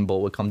lightning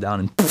bolt would come down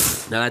and.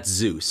 Now that's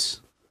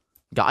Zeus.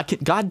 God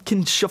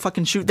can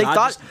fucking shoot. They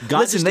thought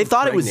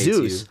it was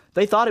Zeus.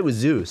 They thought it was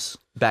Zeus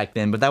back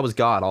then, but that was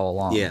God all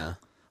along. Yeah.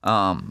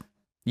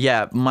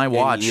 Yeah, my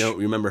watch. And,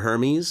 remember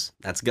Hermes?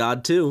 That's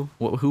God too.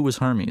 Who was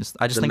Hermes?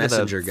 I just think of the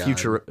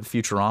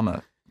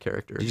Futurama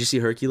character. Did you see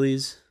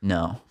Hercules?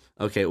 No.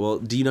 Okay, well,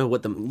 do you know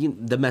what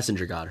the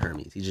messenger god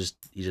Hermes? He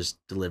just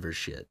delivers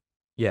shit.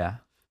 Yeah.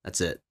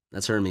 That's it.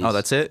 That's Hermes. Oh,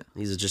 that's it?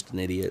 He's just an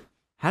idiot.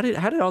 How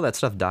did all that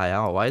stuff die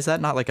out? Why is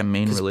that not like a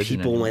main religion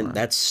people anymore? went,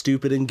 that's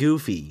stupid and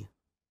goofy.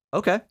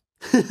 Okay.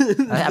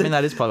 I mean,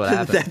 that is probably what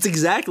happened. That's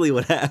exactly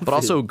what happened. But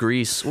also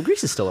Greece. Well,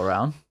 Greece is still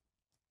around.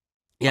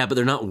 Yeah, but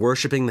they're not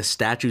worshiping the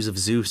statues of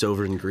Zeus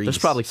over in Greece. There's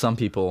probably some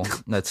people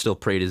that still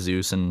pray to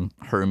Zeus and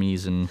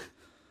Hermes and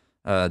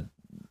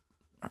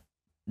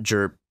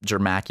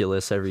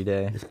Germaculus every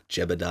day.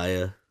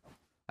 Jebediah.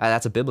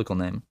 That's a biblical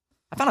name.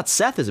 I found out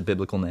Seth is a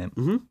biblical name.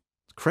 Mm-hmm.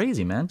 It's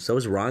crazy, man. So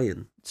is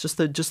Ryan. It's just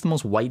the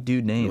most white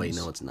dude names. Wait,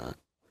 no, it's not.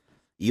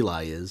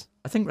 Eli is.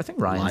 I think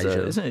Ryan's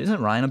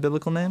isn't Ryan a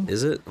biblical name?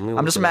 Is it?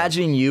 I'm just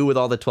imagining you with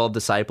all the 12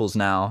 disciples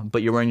now,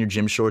 but you're wearing your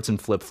gym shorts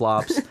and flip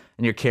flops,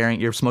 and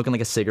you're smoking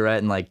like a cigarette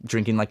and like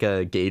drinking like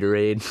a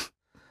Gatorade.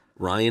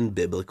 Ryan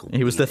biblical.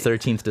 He was the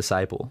 13th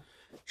disciple.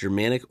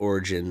 Germanic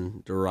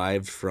origin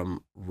derived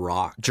from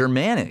rock.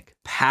 Germanic.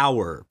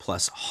 Power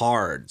plus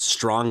hard,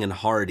 strong and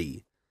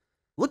hardy.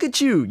 Look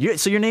at you.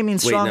 So your name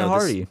means strong and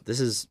hardy. This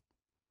is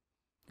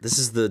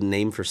the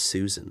name for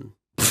Susan.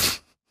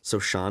 So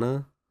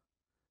Shauna.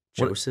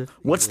 Joseph.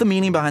 What's the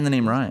meaning behind the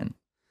name Ryan?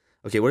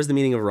 Okay, what is the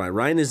meaning of Ryan?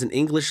 Ryan is an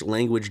English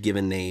language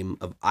given name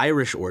of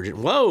Irish origin.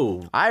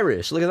 Whoa!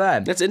 Irish, look at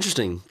that. That's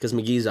interesting, because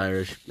McGee's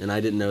Irish, and I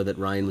didn't know that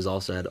Ryan was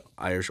also had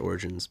Irish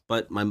origins.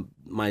 But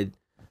my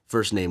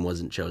first name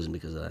wasn't chosen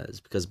because of that. It's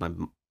because my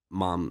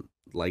mom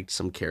liked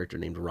some character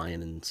named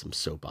Ryan in some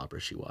soap opera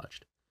she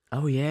watched.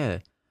 Oh, yeah.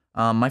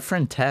 My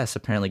friend Tess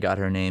apparently got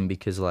her name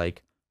because,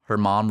 like, her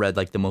mom read,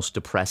 like, the most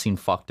depressing,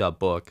 fucked up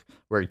book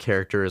where a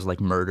character is, like,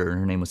 murdered, and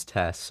her name was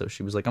Tess. So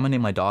she was like, I'm gonna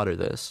name my daughter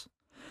this.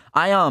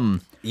 You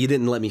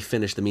didn't let me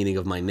finish the meaning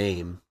of my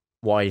name.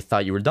 Well, I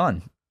thought you were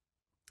done.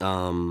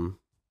 Go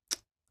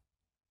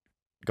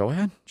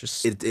ahead.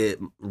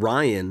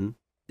 Ryan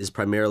is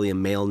primarily a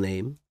male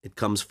name. It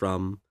comes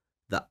from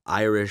the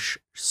Irish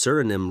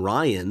surname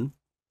Ryan.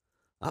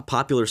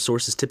 Popular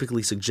sources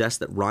typically suggest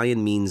that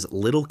Ryan means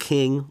little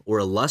king or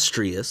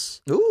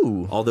illustrious.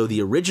 Ooh. Although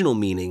the original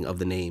meaning of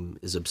the name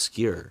is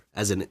obscure,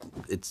 as in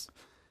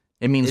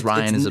it means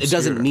Ryan is obscure. It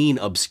doesn't mean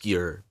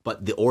obscure,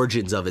 but the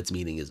origins of its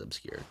meaning is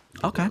obscure.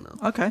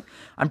 Okay.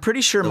 I'm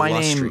pretty sure my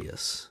name...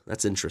 Illustrious.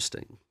 That's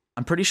interesting.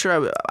 I'm pretty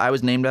sure I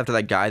was named after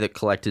that guy that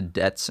collected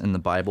debts in the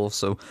Bible.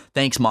 So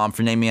thanks, Mom,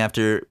 for naming me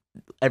after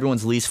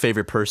everyone's least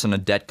favorite person, a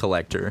debt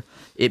collector.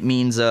 It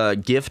means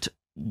gift.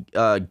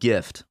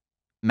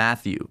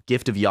 Matthew,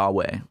 gift of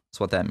Yahweh. That's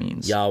what that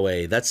means.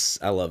 Yahweh.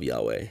 I love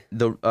Yahweh.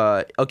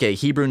 Okay,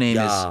 Hebrew name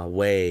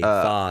Yahweh, is...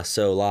 Fa,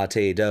 So, La,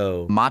 Te,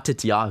 Do.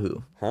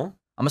 Matityahu. Huh?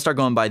 I'm going to start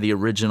going by the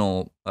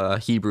original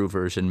Hebrew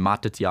version,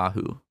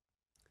 Matityahu.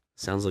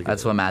 Sounds like...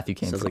 That's what Matthew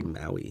came from. Sounds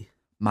like Maui.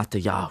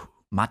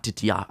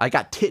 Matityahu. I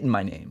got tit in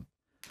my name.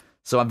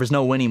 So there's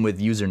no winning with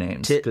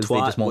usernames. Tit, because twat,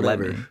 they just won't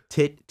whatever. let me.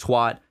 Tit,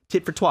 twat.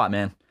 Tit for twat,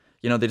 man.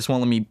 You know, they just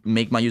won't let me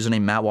make my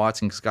username Matt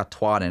Watson because it's got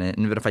twat in it.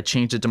 And if I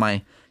change it to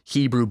my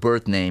Hebrew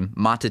birth name,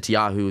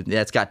 Matityahu,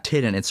 that's got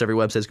tit in it. So every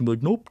website's going to be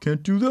like, nope,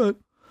 can't do that.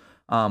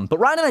 But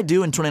Ryan and I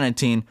do in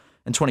 2019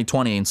 and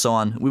 2020 and so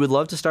on. We would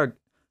love to start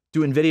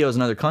doing videos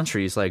in other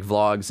countries, like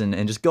vlogs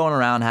and just going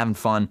around having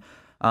fun.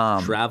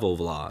 Travel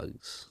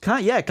vlogs.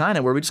 Kind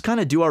of, where we just kind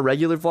of do our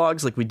regular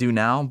vlogs like we do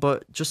now,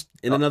 but just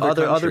in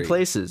other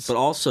places. But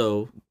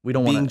also, we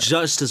don't being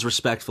just as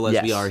respectful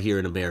as we are here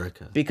in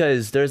America.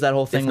 Because there's that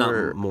whole thing if not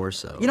where... more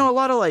so. You know, a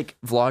lot of like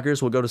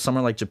vloggers will go to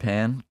somewhere like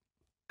Japan,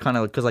 kind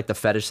of because like the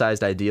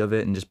fetishized idea of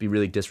it and just be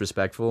really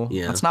disrespectful.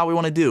 Yeah. That's not what we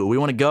want to do. We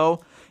want to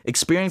go,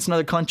 experience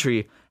another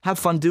country, have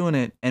fun doing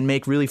it, and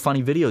make really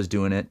funny videos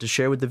doing it to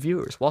share with the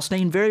viewers while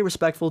staying very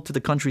respectful to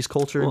the country's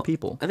culture and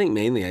people. I think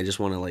mainly I just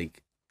want to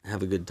like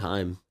have a good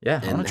time.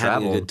 Yeah, and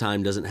having a good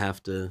time doesn't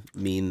have to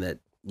mean that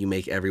you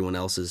make everyone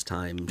else's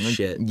time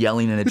shit.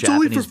 Yelling in a it's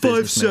Japanese only for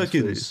 5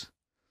 seconds. Face.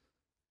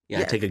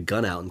 Yeah, take a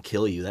gun out and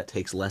kill you. That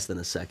takes less than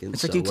a second.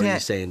 It's so like you what are you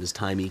can't... saying? Does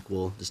time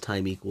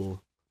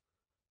equal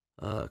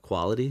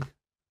quality?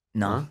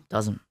 No, it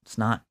doesn't. It's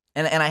not.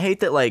 And I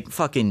hate that like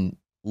fucking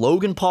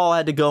Logan Paul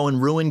had to go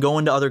and ruin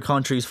going to other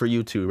countries for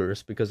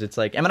YouTubers because it's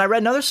like... I mean, I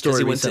read another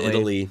story recently. He went to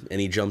Italy and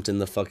he jumped in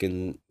the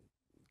fucking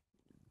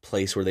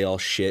place where they all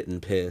shit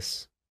and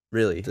piss.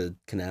 Really? The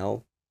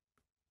canal.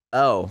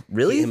 Oh,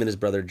 really? Him and his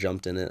brother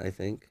jumped in it, I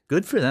think.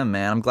 Good for them,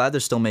 man. I'm glad they're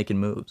still making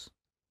moves.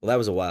 Well, that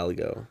was a while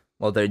ago.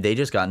 Well, they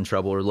just got in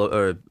trouble,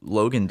 or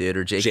Logan did,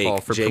 or Jake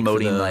Paul for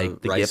promoting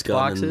like the gift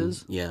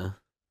boxes. Yeah.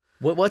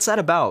 What's that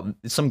about?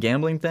 Some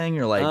gambling thing,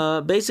 or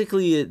like?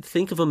 Basically,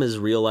 think of them as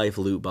real life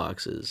loot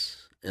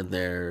boxes, and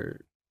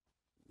they're.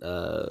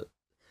 I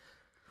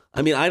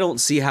mean, I don't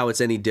see how it's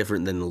any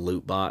different than a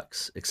loot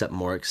box, except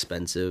more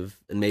expensive.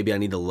 And maybe I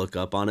need to look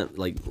up on it,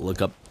 like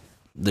look up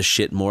the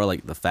shit more,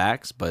 like the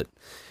facts. But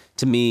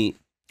to me,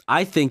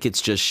 I think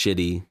it's just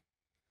shitty.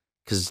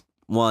 Because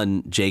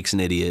 1, Jake's an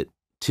idiot.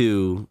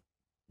 2,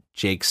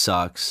 Jake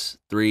sucks.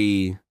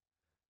 3,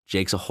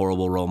 Jake's a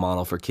horrible role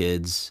model for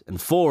kids. And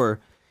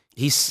 4,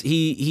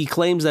 he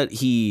claims that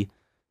he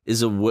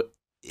is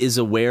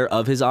aware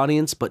of his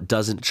audience, but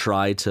doesn't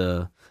try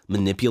to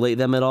manipulate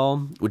them at all,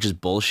 which is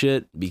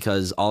bullshit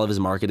because all of his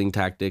marketing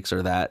tactics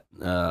are that,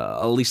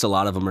 at least a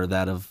lot of them are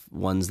that of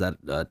ones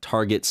that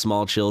target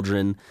small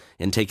children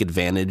and take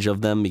advantage of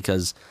them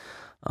because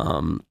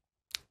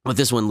with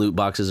this one, loot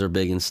boxes are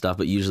big and stuff,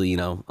 but usually, you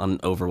know, on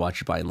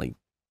Overwatch, you're buying like,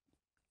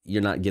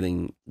 you're not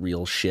getting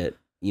real shit.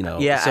 you know.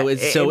 Yeah, so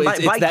it's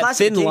that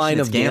thin line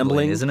of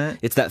gambling, isn't it?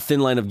 It's that thin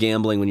line of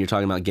gambling when you're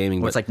talking about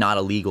gaming. Where it's like not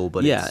illegal,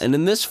 but yeah, and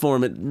in this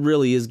form, it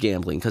really is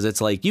gambling because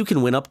it's like you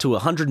can win up to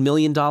 $100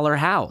 million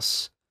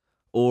house,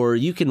 or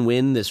you can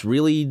win this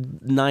really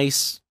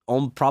nice,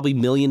 probably $1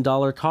 million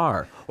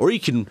car, or you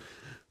can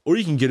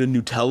get a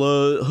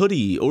Nutella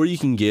hoodie, or you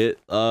can get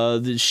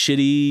the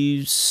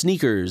shitty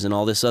sneakers and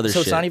all this other shit.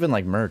 So it's not even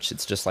like merch,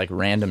 it's just like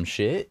random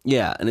shit?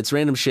 Yeah, and it's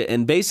random shit.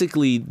 And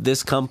basically,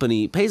 this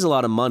company pays a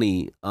lot of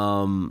money.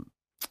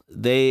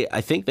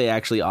 I think they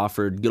actually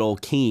offered good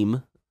old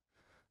Keem,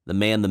 the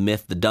man, the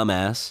myth, the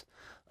dumbass,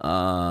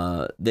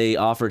 they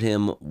offered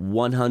him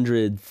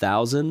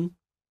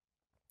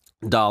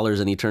 $100,000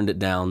 and he turned it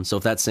down. So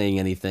if that's saying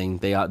anything,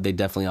 they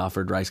definitely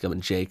offered Rice Gum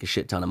and Jake a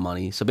shit ton of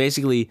money. So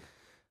basically,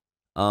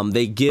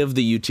 they give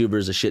the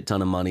YouTubers a shit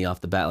ton of money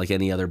off the bat, like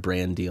any other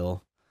brand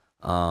deal.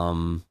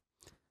 And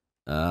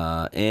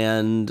I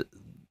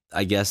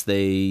guess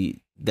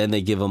they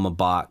give them a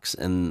box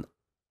and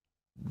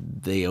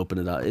they open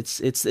it up.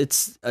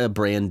 It's a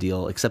brand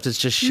deal, except it's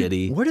just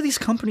shitty. Where do these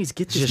companies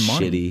get this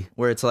money? Shitty.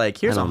 Where it's like,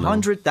 here's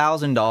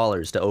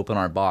 $100,000 to open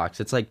our box.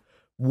 It's like,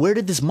 where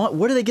do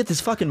they get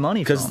this fucking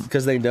money from?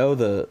 Because they know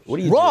the. What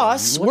are you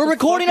Ross, doing? we're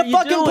recording a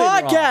fucking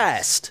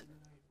podcast.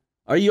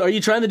 Are you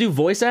trying to do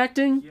voice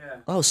acting? Yeah.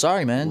 Oh,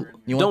 sorry, man.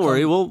 Don't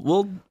worry.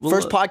 We'll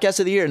first podcast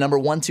of the year, number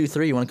 1, 2,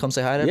 3. You want to come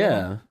say hi to everyone?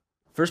 Yeah.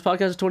 First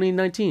podcast of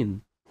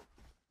 2019.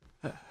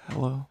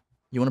 Hello.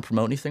 You want to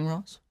promote anything,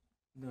 Ross?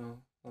 No,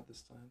 not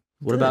this time.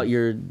 What about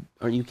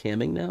aren't you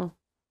camming now?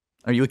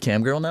 Are you a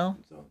cam girl now?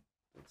 Yeah.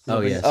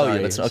 Sorry.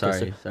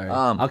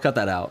 I'll cut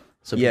that out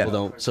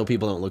so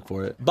people don't look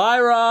for it. Bye,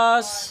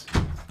 Ross.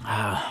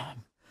 I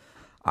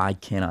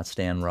cannot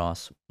stand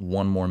Ross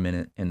one more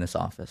minute in this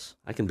office.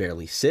 I can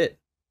barely sit.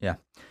 Yeah.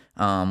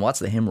 Well, that's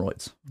the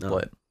hemorrhoids. Oh.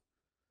 But,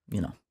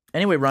 you know.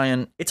 Anyway,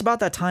 Ryan, it's about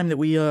that time that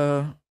we say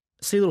a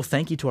little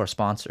thank you to our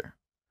sponsor.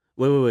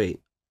 Wait.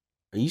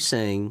 Are you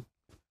saying,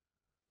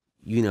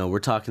 we're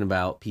talking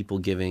about people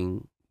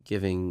giving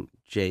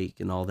Jake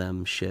and all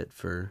them shit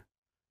for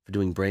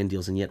doing brand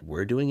deals, and yet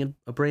we're doing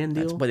a brand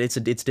deal? But it's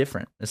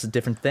different. It's a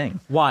different thing.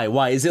 Why?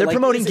 Is it They're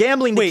promoting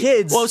gambling to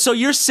kids. Well, so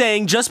you're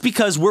saying just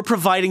because we're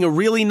providing a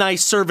really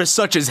nice service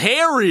such as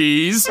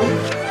Harry's...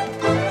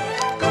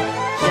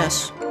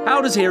 Yes.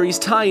 How does Harry's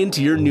tie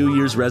into your New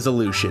Year's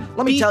resolution?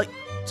 Let me tell you...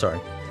 Sorry.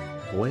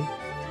 Boy?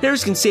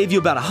 Harry's can save you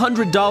about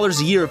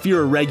 $100 a year if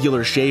you're a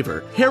regular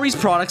shaver. Harry's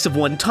products have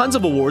won tons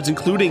of awards,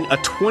 including a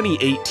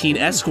 2018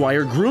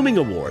 Esquire Grooming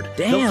Award.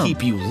 Damn. They'll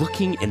keep you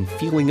looking and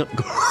feeling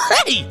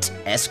great.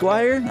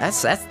 Esquire?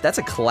 That's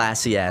a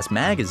classy ass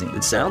magazine.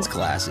 It sounds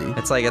classy.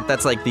 That's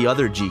like the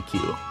other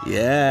GQ.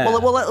 Yeah.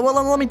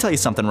 Well, let me tell you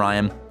something,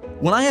 Ryan.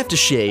 When I have to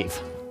shave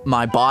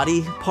my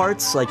body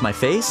parts, like my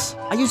face,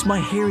 I use my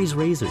Harry's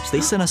razors.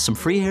 They sent us some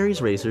free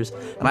Harry's razors,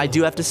 and I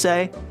do have to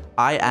say,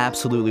 I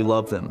absolutely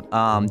love them.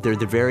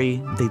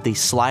 They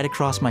slide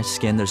across my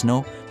skin. There's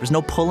no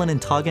pulling and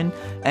tugging.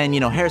 And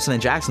Harrison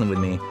and Jackson with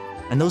me,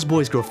 and those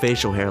boys grow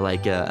facial hair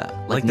like no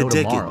the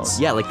Dickens.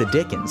 Yeah, like the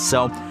Dickens.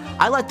 So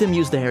I let them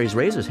use the Harry's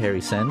razors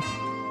Harry sent.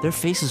 Their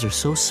faces are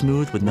so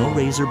smooth with no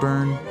razor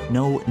burn,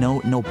 no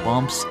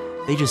bumps.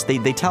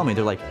 They tell me,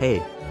 they're like,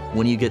 hey,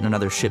 when are you getting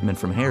another shipment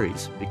from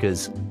Harry's?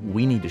 Because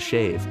we need to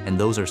shave, and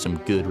those are some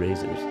good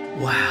razors.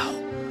 Wow.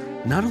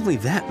 Not only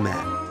that,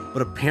 Matt,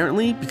 but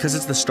apparently, because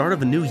it's the start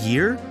of a new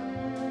year,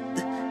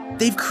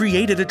 they've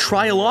created a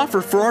trial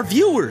offer for our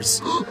viewers.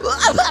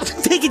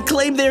 They can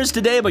claim theirs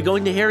today by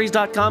going to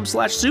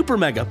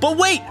harrys.com/supermega. But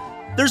wait!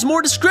 There's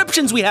more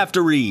descriptions we have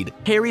to read.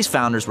 Harry's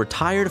founders were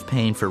tired of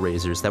paying for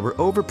razors that were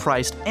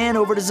overpriced and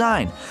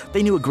overdesigned.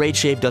 They knew a great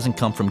shave doesn't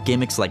come from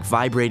gimmicks like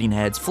vibrating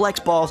heads, flex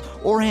balls,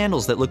 or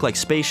handles that look like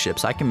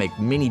spaceships. I can make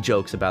mini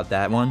jokes about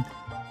that one,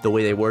 the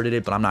way they worded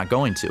it, but I'm not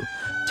going to.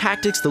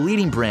 Tactics, the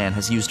leading brand,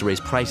 has used to raise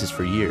prices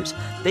for years.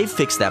 They've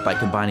fixed that by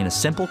combining a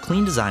simple,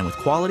 clean design with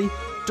quality,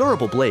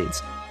 durable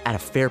blades at a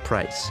fair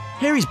price.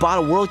 Harry's bought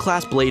a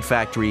world-class blade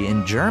factory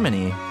in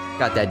Germany.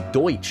 Got that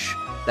Deutsch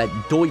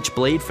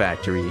blade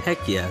factory.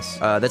 Heck yes.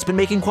 That's been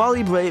making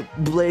quality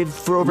blade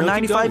for over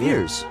 95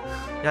 years.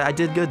 Yeah, I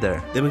did good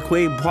there. They've been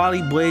creating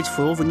quality blades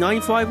for over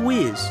 95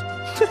 years.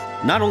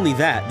 Not only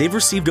that, they've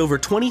received over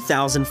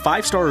 20,000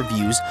 5-star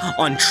reviews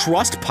on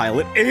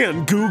Trustpilot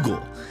and Google.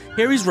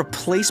 Harry's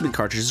replacement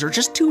cartridges are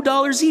just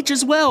 $2 each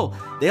as well.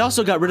 They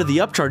also got rid of the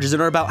upcharges and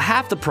are about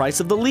half the price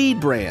of the lead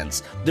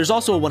brands. There's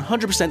also a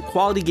 100%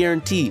 quality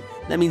guarantee.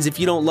 That means if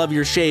you don't love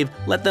your shave,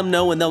 let them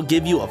know and they'll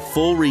give you a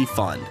full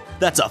refund.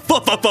 That's a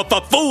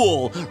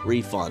full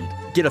refund.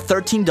 Get a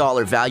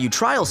 $13 value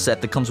trial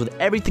set that comes with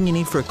everything you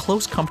need for a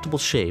close, comfortable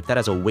shave. That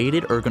has a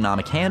weighted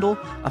ergonomic handle,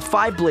 a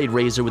 5-blade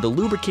razor with a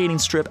lubricating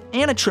strip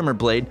and a trimmer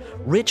blade,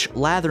 rich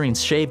lathering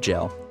shave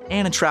gel,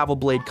 and a travel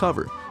blade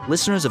cover.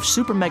 Listeners of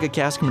Super Mega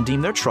Cast can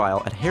redeem their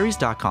trial at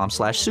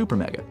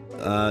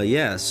harrys.com/supermega.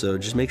 Yeah, so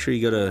just make sure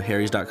you go to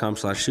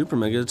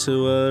harrys.com/supermega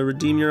to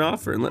redeem your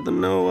offer and let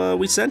them know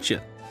we sent you.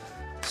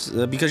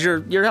 Because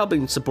you're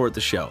helping support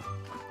the show.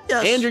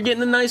 Yes. And you're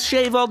getting a nice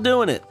shave while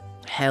doing it.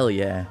 Hell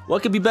yeah.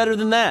 What could be better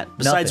than that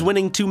besides Nothing.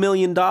 winning $2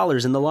 million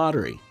in the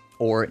lottery?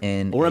 Or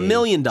in $1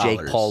 million.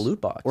 Jake Paul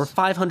loot box. Or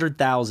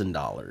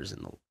 $500,000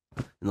 in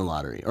the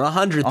lottery. Or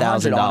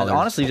 $100,000.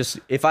 Honestly, just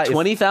if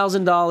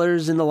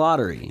 $20,000 in the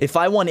lottery. If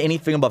I won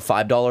anything above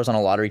 $5 on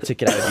a lottery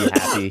ticket, I would be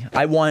happy.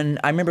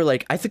 I remember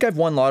I think I've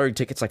won lottery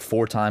tickets like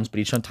 4 times,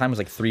 but each time was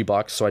like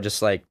 $3. So I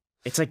just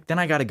it's like, then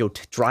I got to go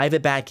drive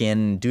it back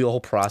in, do the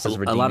whole process of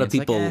redeeming. A lot of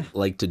people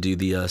like to do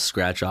the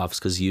scratch offs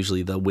because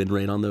usually the win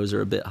rate on those are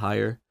a bit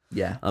higher.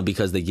 Yeah.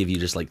 Because they give you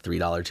just like $3,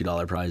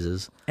 $2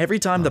 prizes. Every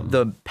time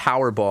the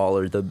Powerball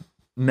or the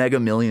Mega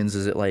Millions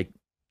is at like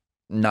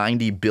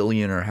 90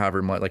 billion or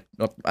however much, like,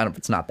 I don't know if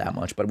it's not that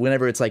much, but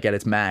whenever it's like at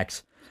its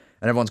max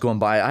and everyone's going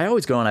by, I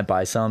always go and I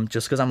buy some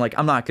just because I'm like,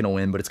 I'm not going to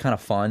win, but it's kind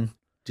of fun.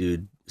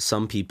 Dude,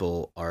 some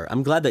people are.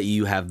 I'm glad that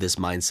you have this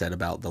mindset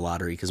about the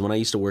lottery because when I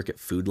used to work at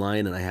Food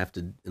Lion and I had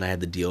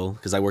the deal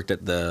because I worked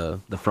at the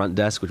front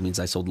desk, which means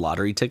I sold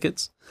lottery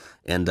tickets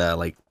and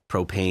like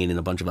propane and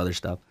a bunch of other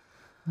stuff.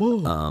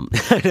 Whoa.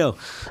 I know.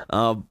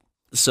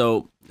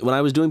 So when I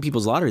was doing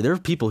people's lottery, there were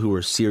people who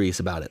were serious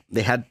about it.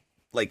 They had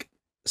like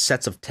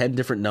sets of 10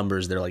 different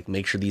numbers. They're like,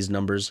 make sure these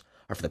numbers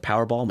are for the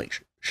Powerball.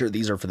 Make sure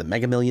these are for the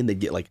Mega Million.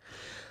 They'd get like,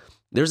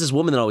 there's this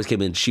woman that always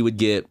came in. She would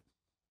get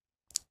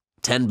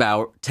 10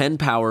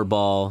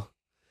 Powerball,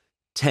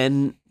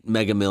 10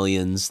 Mega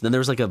Millions. Then there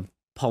was like a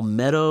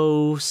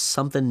Palmetto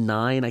something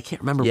 9. I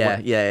can't remember.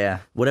 Yeah.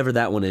 Whatever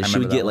that one is. She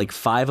would get like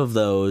 5 of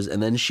those,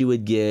 and then she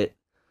would get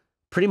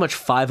pretty much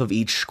 5 of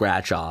each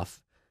scratch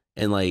off.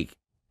 And like,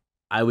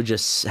 I would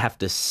just have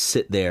to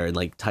sit there and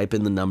like type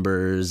in the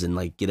numbers and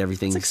like get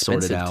everything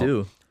sorted out.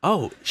 Too.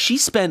 Oh, she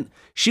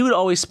would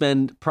always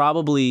spend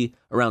probably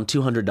around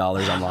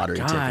 $200 on lottery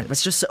tickets.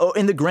 It's just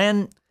in the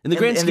grand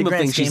scheme of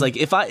things, she's like,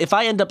 if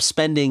I end up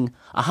spending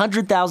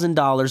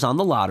 $100,000 on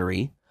the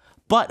lottery,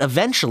 but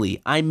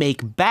eventually I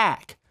make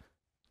back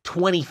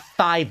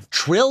 25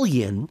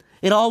 trillion,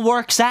 it all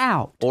works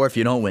out. Or if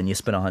you don't win, you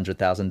spend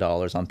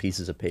 $100,000 on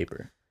pieces of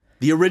paper.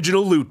 The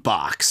original loot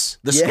box.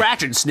 The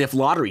scratch and sniff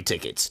lottery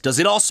tickets. Does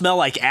it all smell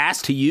like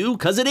ass to you?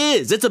 Because it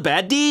is. It's a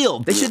bad deal.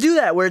 They should do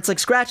that where it's like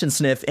scratch and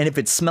sniff, and if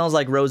it smells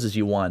like roses,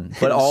 you won.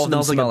 But all of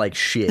them smell like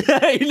shit.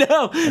 I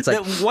know. It's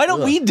like, why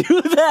don't we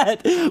do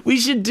that? We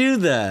should do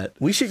that.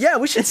 We should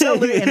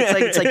sell it. And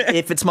it's like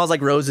if it smells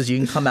like roses, you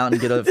can come out and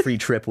get a free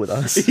trip with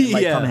us. And,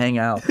 come hang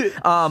out.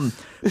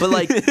 But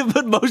like,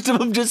 but most of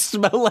them just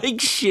smell like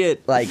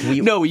shit. Like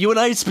you and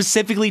I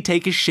specifically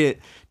take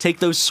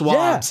those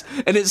swabs,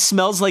 and it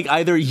smells like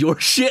either your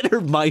shit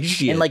or my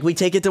shit. And like we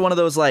take it to one of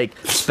those like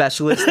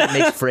specialists that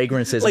makes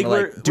fragrances, and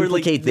we're like,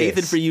 duplicate this.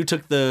 Nathan for you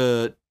took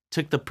the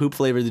poop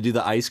flavor to do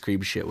the ice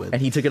cream shit with,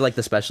 and he took it like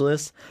the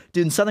specialist.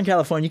 Dude, in Southern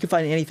California, you can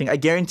find anything. I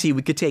guarantee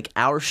we could take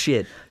our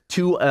shit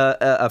to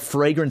a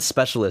fragrance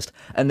specialist,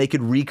 and they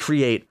could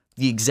recreate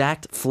the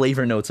exact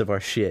flavor notes of our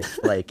shit,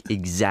 like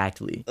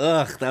exactly.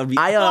 Ugh, that would be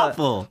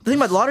awful. The thing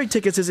about lottery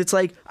tickets is it's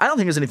like, I don't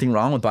think there's anything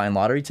wrong with buying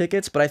lottery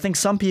tickets, but I think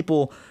some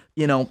people,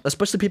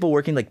 especially people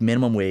working like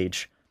minimum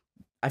wage,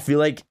 I feel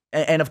like,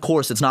 and of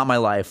course it's not my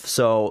life,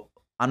 so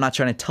I'm not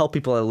trying to tell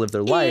people how to live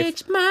their life.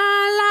 It's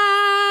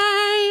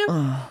my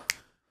life.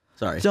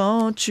 Sorry.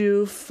 Don't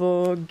you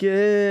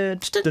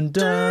forget. Dun,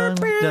 dun,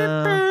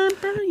 dun.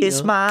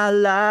 It's my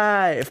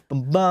life.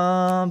 Bum,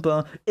 bum,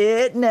 bum.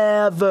 It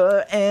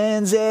never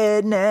ends.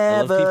 It never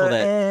ends. I love people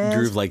that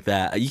groove like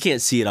that. You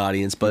can't see it,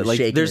 audience, but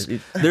like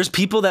there's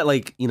people that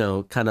like,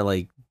 kind of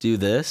like do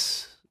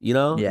this,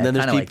 Yeah, and then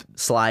there's people like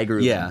sly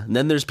groove. Yeah, and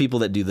then there's people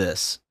that do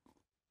this.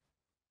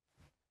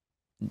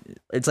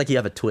 It's like you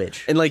have a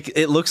twitch. And like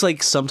it looks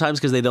like sometimes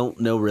because they don't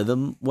know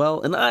rhythm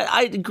well. And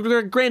I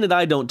granted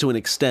I don't to an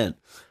extent.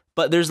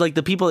 But there's like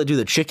the people that do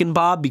the chicken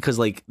bob because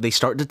like they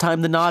start to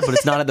time the nod, but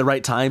it's not at the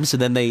right time. So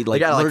then they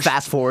like, gotta, like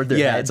fast forward their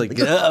head. It's like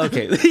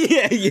okay,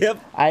 yep.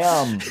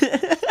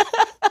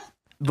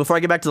 Before I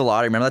get back to the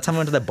lottery, remember that time I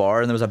went to that bar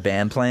and there was a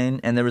band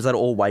playing and there was that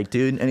old white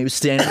dude and he was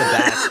standing in the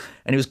back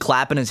and he was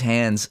clapping his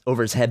hands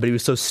over his head, but he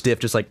was so stiff,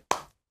 just like.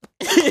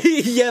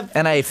 Yep.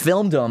 And I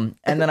filmed him,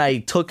 and then I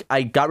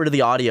got rid of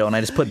the audio, and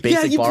I just put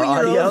basic bar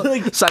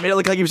audio. So I made it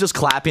look like he was just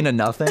clapping to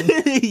nothing.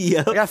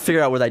 Yeah. I gotta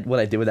figure out what I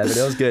did with that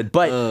video. It was good,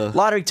 but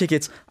lottery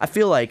tickets. I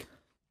feel like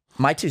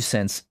my 2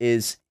 cents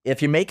is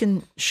if you're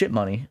making shit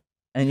money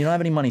and you don't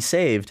have any money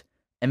saved,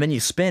 and then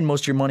you spend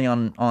most of your money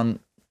on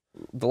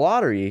the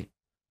lottery,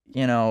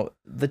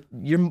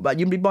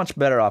 you'd be much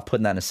better off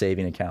putting that in a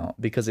saving account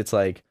because it's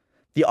like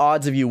the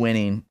odds of you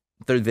winning.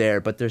 They're there,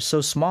 but they're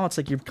so small. It's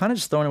like you're kind of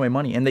just throwing away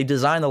money. And they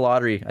designed the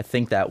lottery, I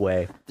think, that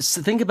way. So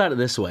think about it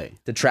this way.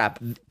 To trap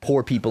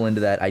poor people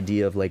into that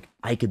idea of like,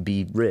 I could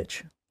be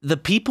rich. The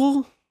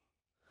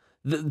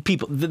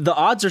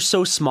odds are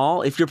so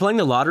small. If you're playing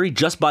the lottery,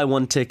 just buy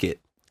 1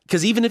 ticket.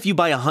 Because even if you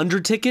buy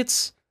 100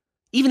 tickets,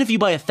 even if you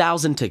buy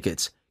 1,000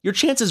 tickets, your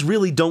chances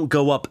really don't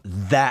go up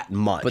that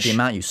much. But the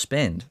amount you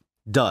spend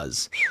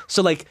does.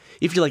 So like,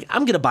 if you're like,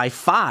 I'm going to buy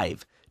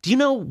 5. Do you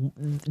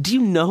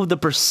know the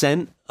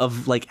percent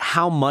of like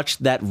how much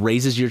that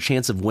raises your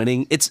chance of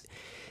winning?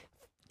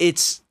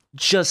 It's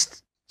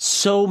just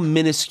so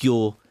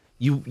minuscule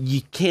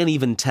you can't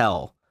even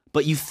tell.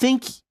 But you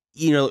think,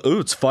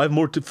 it's five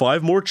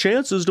more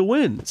chances to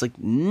win. It's like,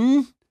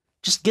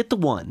 just get the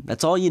one.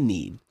 That's all you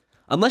need.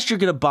 Unless you're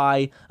going to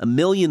buy 1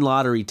 million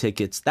lottery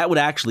tickets, that would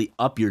actually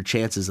up your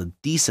chances a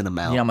decent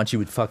amount. You know how much you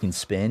would fucking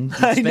spend? You'd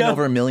spend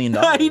over $1 million.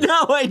 I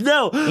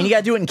know. And you got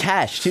to do it in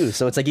cash, too.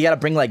 So it's like you got to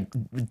bring, like,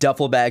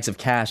 duffel bags of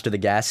cash to the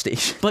gas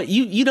station. But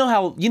you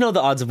know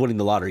the odds of winning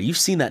the lottery. You've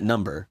seen that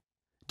number.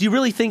 Do you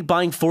really think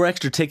buying 4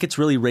 extra tickets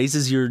really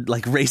raises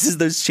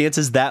those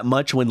chances that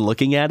much when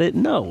looking at it?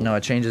 No. No,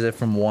 it changes it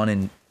from 1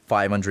 in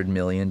 500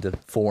 million to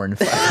 4 in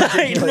 500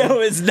 million. I know,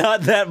 it's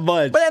not that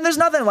much. But then there's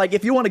nothing, like,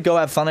 if you want to go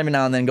have fun every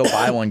now and then, go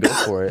buy one, go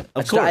for it.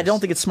 Of course. I don't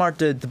think it's smart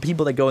to the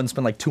people that go and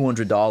spend like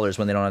 $200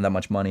 when they don't have that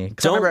much money.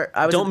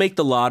 Don't make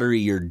the lottery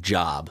your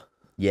job.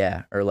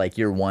 Yeah, or like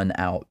you're one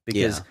out.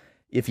 Because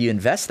if you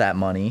invest that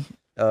money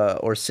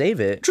or save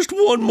it, just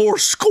one more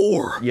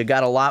score. You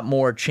got a lot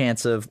more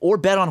chance of, or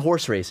bet on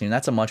horse racing.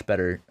 That's a much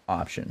better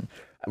option.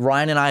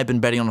 Ryan and I have been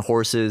betting on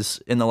horses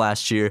in the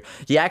last year.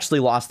 He actually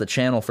lost the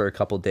channel for a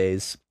couple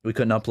days. We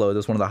couldn't upload. It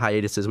was one of the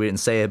hiatuses. We didn't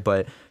say it,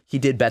 but he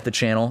did bet the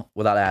channel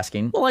without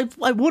asking. Well,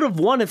 I would have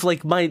won if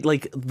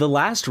the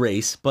last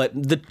race, but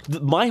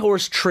my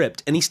horse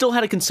tripped and he still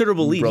had a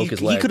considerable lead. Broke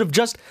his leg. He could have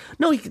just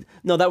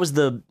that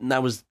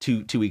was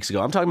 2 weeks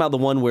ago. I'm talking about the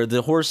one where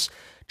the horse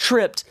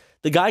tripped.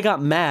 The guy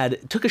got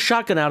mad, took a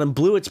shotgun out and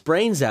blew its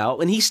brains out,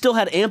 and he still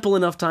had ample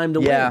enough time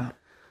to win.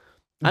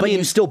 But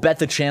you still bet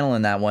the channel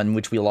in that one,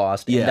 which we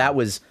lost. And that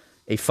was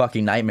a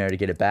fucking nightmare to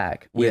get it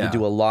back. We had to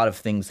do a lot of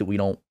things that we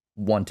don't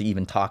want to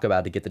even talk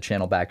about to get the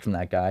channel back from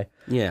that guy.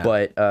 Yeah.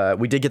 But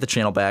we did get the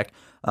channel back.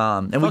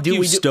 And fuck we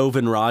do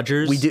Stoven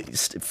Rogers. We do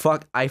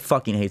I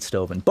fucking hate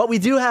Stoven. But we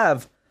do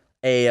have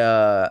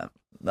an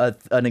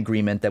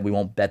agreement that we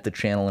won't bet the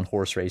channel in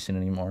horse racing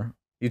anymore.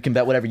 You can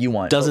bet whatever you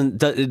want. But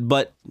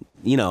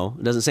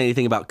it doesn't say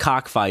anything about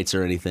cockfights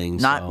or anything.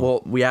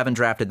 Well, we haven't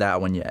drafted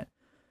that one yet.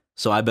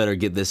 So I better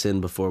get this in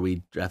before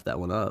we draft that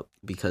one up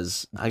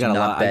because I got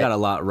a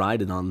lot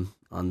riding on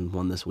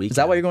one this weekend. Is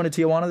that why you're going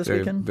to Tijuana this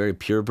weekend? Very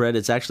purebred.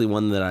 It's actually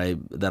one that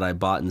I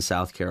bought in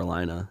South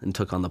Carolina and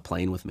took on the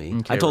plane with me.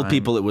 Okay, I told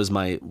people it was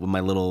my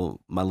little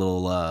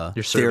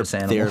your service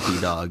therapy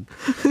dog.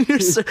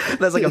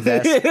 That's like a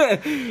vest.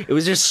 It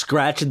was just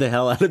scratching the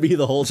hell out of me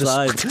the whole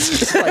time.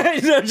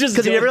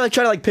 Because you ever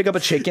try to pick up a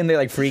chicken,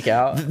 they freak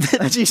out.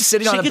 You're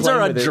sitting on a plane. Chickens are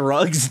on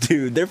drugs,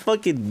 dude. They're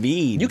fucking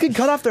mean. You can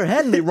cut off their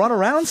head and they run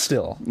around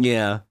still.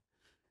 Yeah.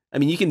 I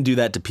mean, you can do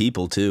that to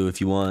people, too,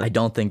 if you want. I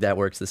don't think that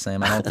works the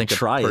same. I don't think a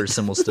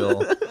person will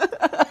still...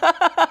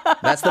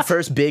 That's the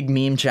first big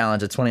meme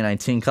challenge of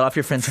 2019. Cut off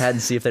your friend's head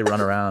and see if they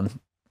run around.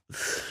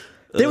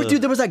 There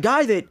was that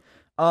guy that...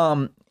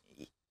 I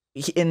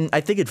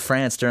think in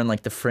France, during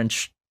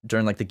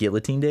the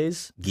guillotine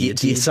days.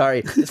 Guillotine?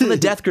 Sorry. It's from the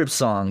Death Grips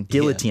song,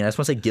 Guillotine. Yeah. I just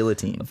want to say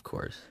guillotine. Of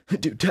course.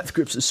 Dude, Death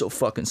Grips is so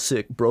fucking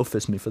sick. Bro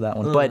fist me for that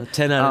one. But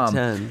 10 out of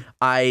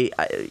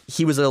 10.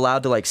 He was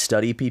allowed to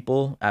study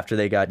people after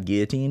they got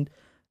guillotined,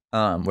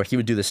 where he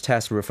would do this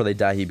test where before they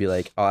die, he'd be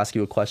like, I'll ask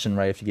you a question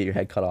right if you get your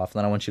head cut off. And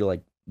then I want you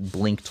to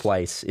blink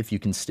twice if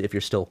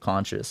you're still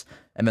conscious.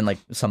 And then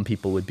some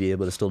people would be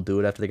able to still do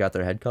it after they got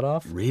their head cut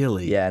off.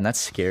 Really? Yeah, and that's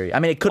scary. I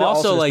mean, it could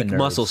also just been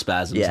muscle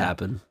spasms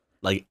happen.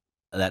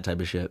 That type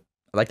of shit.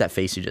 I like that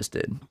face you just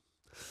did.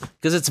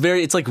 Because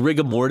it's like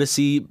rigor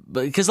mortis-y.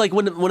 Because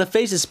when a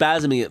face is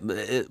spasming,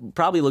 it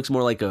probably looks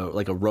more like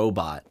a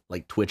robot,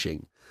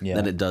 twitching,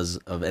 than it does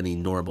of any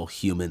normal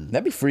human.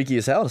 That'd be freaky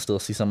as hell to still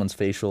see someone's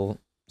facial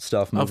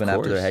stuff moving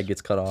after their head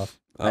gets cut off.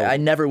 I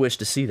never wish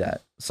to see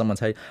that. Someone's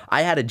head.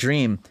 I had a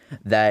dream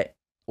that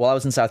while I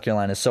was in South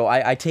Carolina, so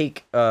I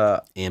take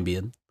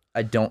Ambien.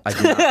 I do not. I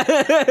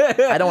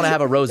don't want to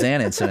have a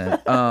Roseanne incident.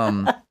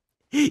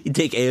 You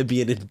take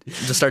Ambien and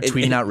just start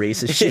tweeting out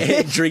racist shit.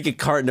 And drink a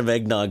carton of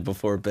eggnog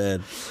before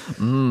bed.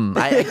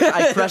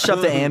 I crush up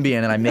the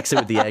Ambien and I mix it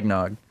with the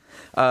eggnog.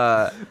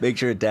 Make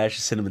sure a dash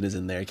of cinnamon is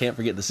in there. I can't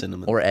forget the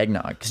cinnamon. Or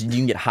eggnog, because you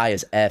can get high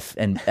as F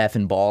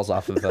and balls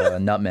off of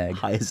nutmeg.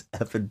 High as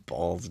F and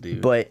balls,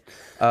 dude. But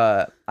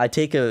I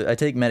take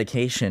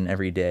medication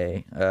every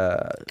day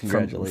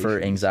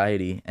for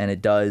anxiety, and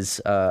it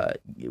does.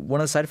 One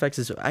of the side effects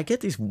is I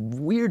get these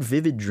weird,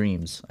 vivid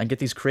dreams. I get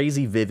these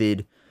crazy,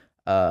 vivid,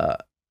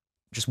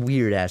 just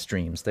weird ass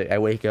dreams. I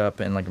wake up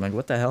and I'm like,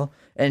 what the hell?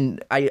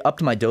 And I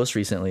upped my dose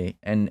recently,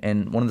 and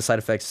one of the side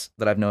effects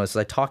that I've noticed is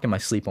I talk in my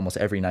sleep almost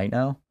every night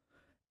now.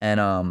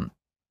 And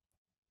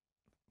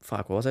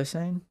fuck, what was I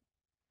saying?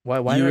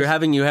 Why you're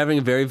having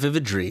a very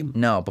vivid dream?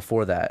 No,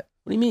 before that.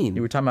 What do you mean?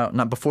 You were talking about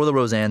not before the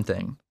Roseanne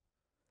thing.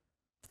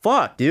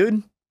 Fuck,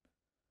 dude.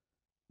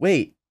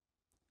 Wait,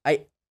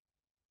 I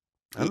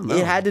don't know.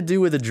 It had to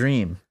do with a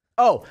dream.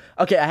 Oh,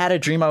 okay. I had a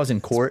dream I was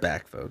in court. It's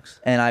back, folks.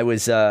 And I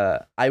was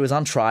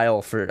on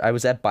trial I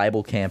was at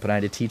Bible camp and I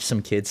had to teach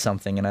some kids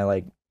something and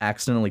I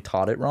accidentally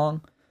taught it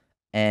wrong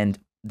and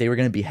they were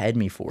going to behead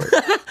me for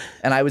it.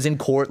 And I was in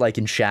court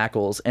in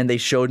shackles and they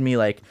showed me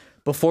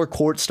before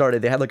court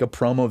started, they had a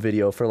promo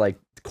video for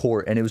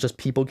court and it was just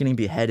people getting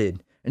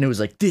beheaded and it was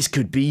like, this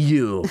could be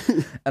you.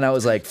 And I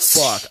was like,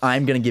 fuck,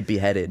 I'm gonna get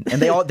beheaded.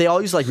 And they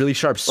all use like really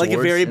sharp swords, like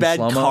a very bad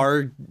slow-mo.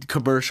 car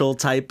commercial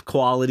type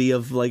quality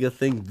of like a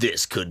thing.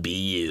 This could be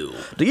you.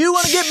 Do you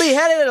want to get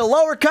beheaded at a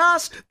lower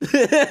cost?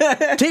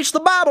 Teach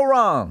the Bible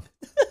wrong.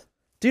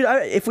 Dude,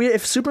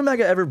 if Super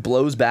Mega ever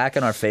blows back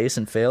in our face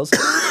and fails,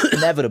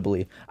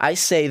 inevitably, I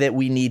say that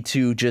we need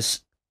to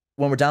just,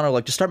 when we're down our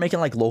luck, just start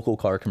making like local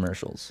car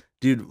commercials.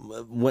 Dude,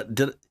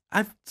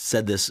 I've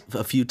said this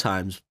a few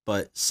times,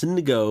 but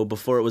Syndigo,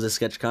 before it was a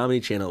sketch comedy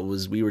channel,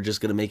 we were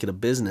just going to make it a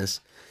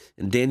business.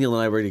 And Daniel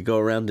and I were going to go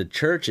around to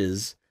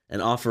churches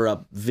and offer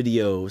up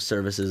video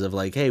services of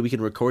like, hey, we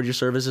can record your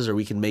services or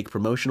we can make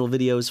promotional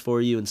videos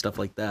for you and stuff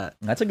like that.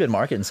 That's a good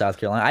market in South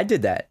Carolina. I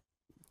did that.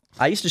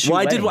 I used to shoot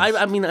weddings.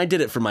 I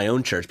did it for my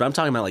own church, but I'm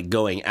talking about like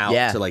going out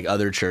to like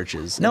other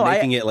churches and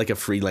making it like a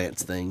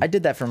freelance thing. I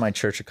did that for my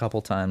church a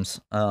couple times.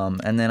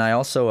 And then I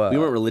also... we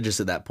weren't religious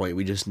at that point.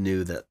 We just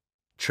knew that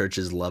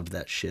churches loved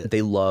that shit.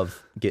 They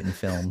love getting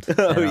filmed.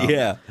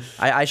 Yeah.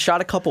 I shot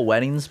a couple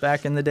weddings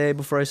back in the day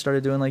before I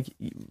started doing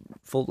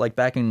like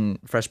back in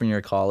freshman year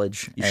of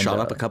college. You shot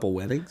up a couple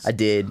weddings? I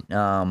did.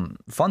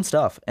 Fun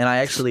stuff. And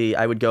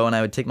I would go and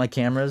I would take my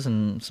cameras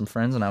and some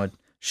friends and I would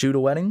shoot a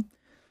wedding.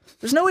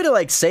 There's no way to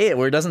like say it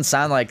where it doesn't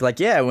sound like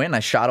yeah, I went and I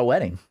shot a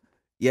wedding.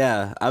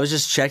 Yeah, I was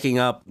just checking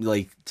up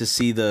like to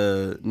see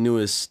the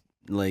newest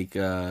like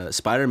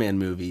Spider-Man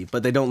movie,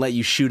 but they don't let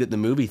you shoot at the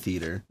movie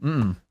theater.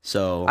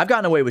 So I've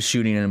gotten away with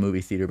shooting in a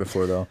movie theater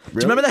before though.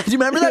 Really? Do you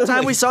remember that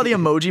time we saw the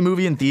Emoji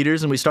Movie in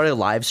theaters and we started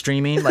live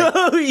streaming? Like,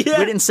 oh yeah.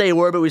 We didn't say a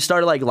word, but we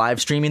started like live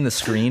streaming the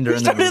screen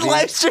during the movie.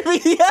 Live streaming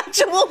the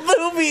actual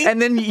movie.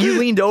 And then you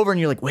leaned over and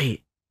you're like,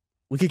 wait.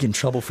 We could get in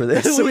trouble for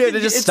this. So we had to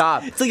just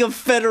stop. It's like a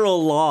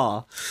federal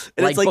law.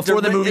 And like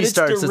before the movie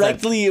starts.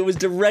 It was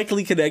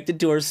directly connected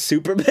to our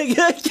Super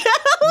Mega account.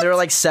 There were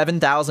like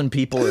 7,000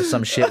 people or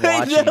some shit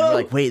watching. And we're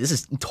like, wait, this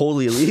is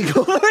totally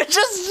illegal. We're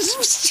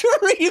just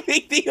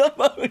streaming the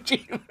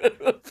Emoji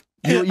Movie.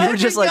 You were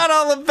just like,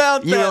 all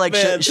about that, you were like,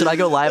 man. should I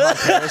go live on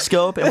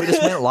Periscope? And we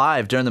just went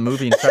live during the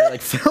movie and started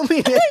like filming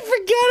it.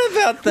 I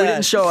forgot about that. We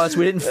didn't show us.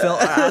 We didn't film.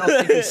 I don't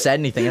think we said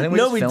anything. I think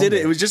we we did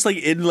it. It was just like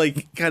in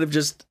like kind of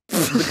just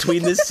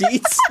between the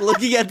seats,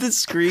 looking at the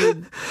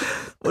screen.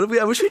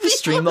 I wish we just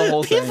streamed the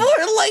whole thing. People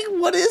are like,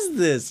 what is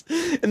this?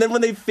 And then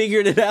when they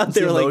figured it out,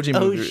 they were like,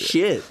 oh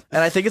shit.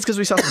 And I think it's because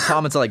we saw some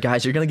comments like,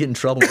 guys, you're going to get in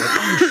trouble. We're like,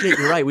 oh shit,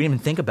 you're right. We didn't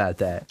even think about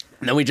that.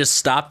 And then we just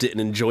stopped it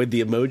and enjoyed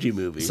the Emoji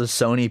Movie. So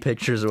Sony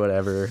Pictures or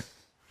whatever.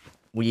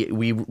 We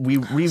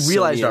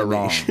realized our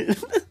wrong.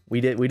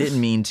 We didn't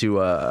mean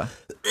to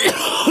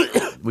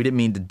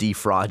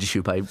defraud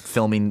you by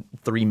filming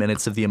 3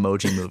 minutes of the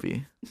Emoji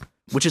Movie,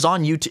 which is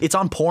on YouTube. It's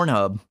on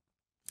Pornhub.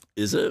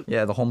 Is it?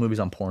 Yeah, the whole movie's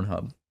on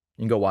Pornhub.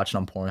 You can go watch it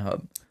on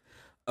Pornhub.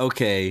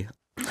 Okay,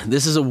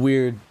 this is a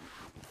weird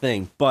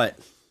thing, but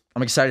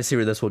I'm excited to see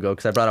where this will go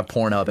because I brought up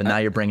Pornhub and now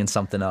you're bringing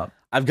something up.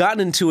 I've gotten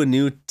into a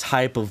new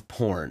type of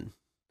porn,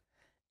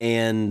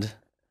 and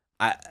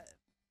I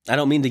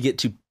don't mean to get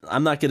too...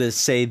 I'm not going to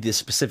say the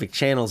specific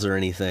channels or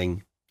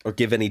anything or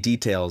give any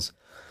details,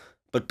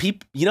 but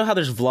people, you know how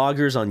there's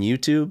vloggers on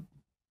YouTube?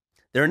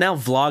 There are now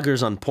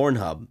vloggers on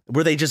Pornhub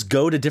where they just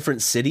go to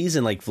different cities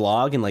and like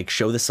vlog and like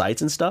show the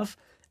sites and stuff,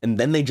 and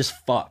then they just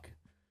fuck.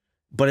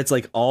 But it's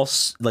like all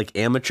like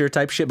amateur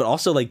type shit, but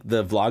also like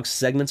the vlog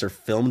segments are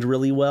filmed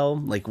really well.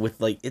 Like with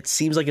like, it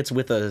seems like it's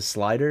with a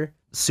slider.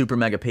 Super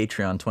Mega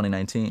Patreon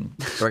 2019.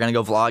 So we're going to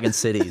go vlog in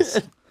cities.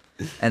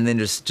 And then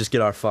just get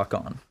our fuck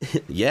on.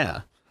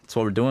 Yeah. That's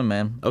what we're doing,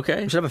 man.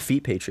 Okay. We should have a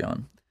feet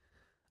Patreon.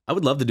 I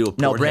would love to do a Pornhub.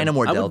 No, Brandon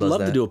Wardell I would love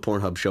that. to do a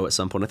Pornhub show at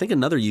some point. I think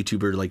another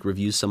YouTuber like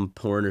reviews some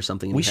porn or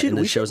something. We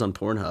shows on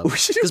Pornhub. We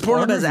should do because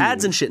Pornhub has review.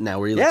 ads and shit now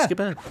where you like skip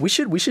ad. We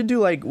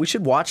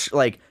should watch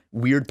like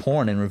weird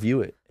porn and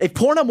review it. If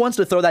Pornhub wants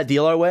to throw that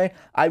deal our way,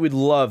 I would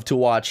love to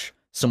watch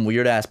some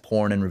weird ass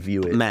porn and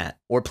review it. Matt.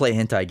 Or play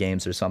hentai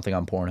games or something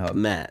on Pornhub.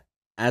 Matt,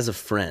 as a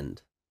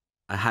friend,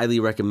 I highly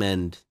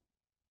recommend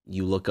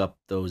you look up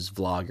those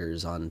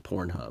vloggers on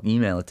Pornhub.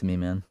 Email it to me,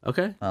 man.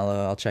 Okay.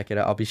 I'll check it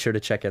out. I'll be sure to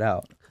check it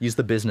out. Use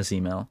the business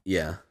email.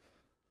 Yeah.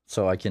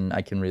 So I can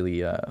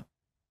really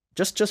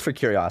just for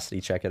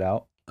curiosity check it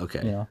out.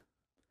 Okay. You know?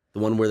 The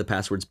one where the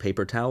password's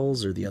paper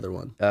towels or the other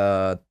one?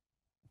 The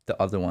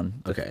other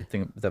one. Okay.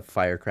 The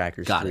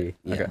firecrackers. Got 3. it.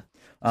 Yeah.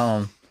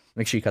 Okay.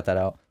 Make sure you cut that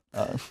out. You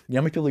know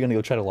how many people are gonna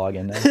go try to log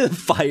in now?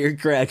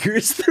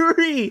 Firecrackers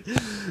 3.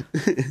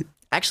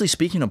 Actually,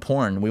 speaking of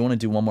porn, we want to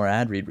do one more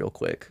ad read real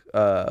quick. We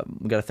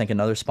got to thank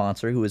another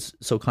sponsor who has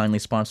so kindly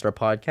sponsored our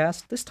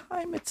podcast. This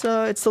time, it's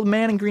the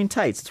man in green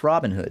tights. It's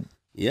Robinhood.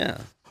 Yeah.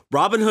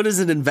 Robinhood is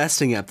an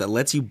investing app that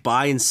lets you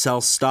buy and sell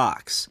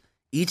stocks,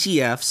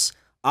 ETFs,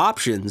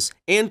 options,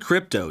 and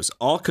cryptos,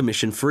 all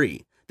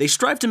commission-free. They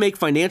strive to make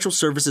financial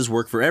services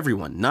work for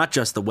everyone, not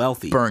just the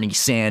wealthy. Bernie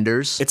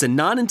Sanders. It's a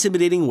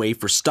non-intimidating way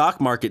for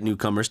stock market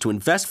newcomers to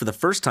invest for the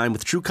first time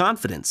with true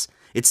confidence.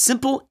 It's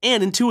simple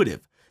and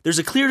intuitive. There's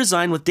a clear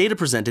design with data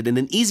presented in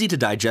an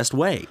easy-to-digest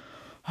way.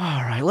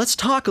 All right, let's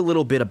talk a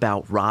little bit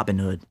about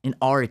Robinhood and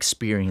our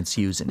experience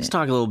using Let's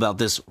talk a little about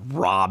this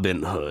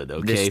Robinhood,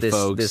 okay,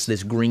 folks?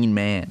 This green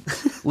man.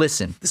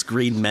 Listen. This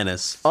green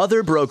menace.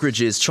 Other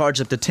brokerages charge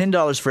up to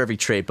 $10 for every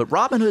trade, but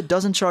Robinhood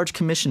doesn't charge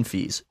commission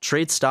fees.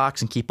 Trade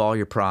stocks and keep all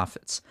your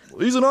profits.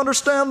 Easy to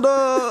understand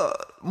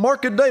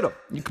market data.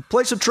 You can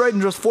place a trade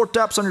in just 4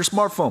 taps on your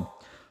smartphone.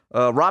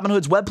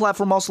 Robinhood's web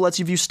platform also lets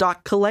you view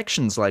stock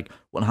collections like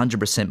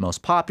 100%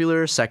 most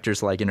popular,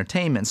 sectors like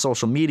entertainment,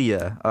 social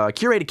media,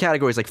 curated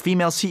categories like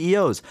female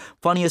CEOs,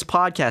 funniest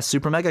podcast,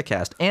 Super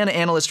Megacast, and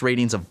analyst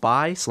ratings of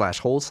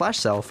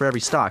buy/hold/sell for every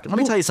stock. And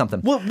let me tell you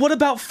something. What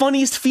about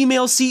funniest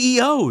female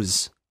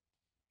CEOs?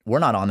 We're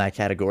not on that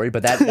category,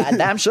 but that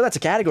I'm sure that's a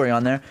category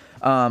on there.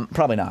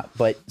 Probably not,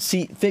 but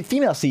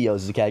female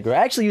CEOs is a category.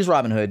 I actually use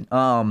Robinhood.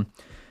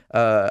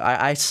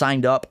 I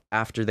signed up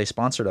after they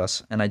sponsored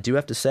us, and I do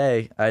have to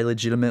say I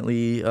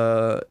legitimately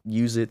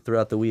use it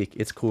throughout the week.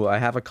 It's cool. I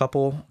have a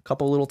couple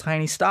little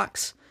tiny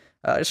stocks.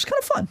 It's just kind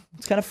of fun.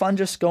 It's kind of fun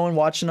just going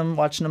watching them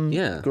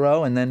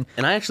grow, and then.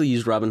 And I actually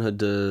used Robinhood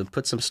to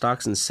put some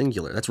stocks in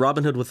singular. That's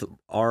Robinhood with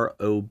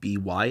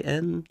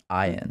ROBYN.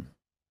 IN.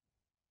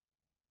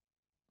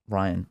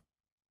 Ryan.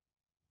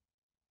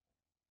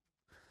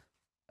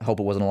 I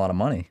hope it wasn't a lot of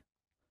money.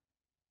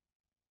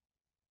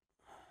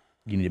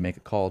 You need to make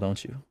a call,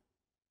 don't you?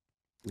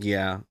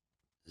 Yeah.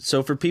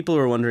 So for people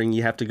who are wondering,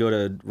 you have to go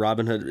to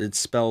Robinhood. It's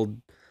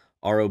spelled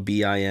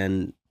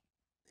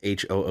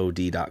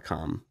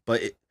ROBINHOOD.com.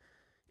 But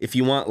if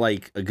you want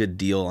like a good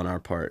deal on our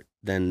part,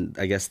 then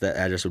I guess the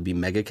address would be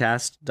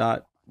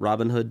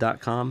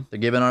megacast.robinhood.com. They're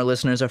giving our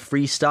listeners a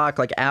free stock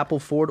like Apple,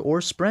 Ford, or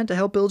Sprint to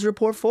help build your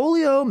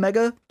portfolio.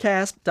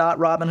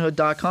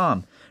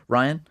 Megacast.robinhood.com.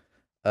 Ryan,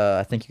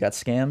 I think you got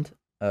scammed.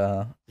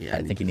 I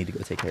think you need to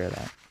go take care of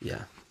that.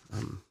 Yeah.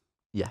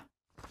 Yeah.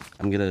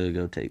 I'm gonna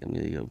go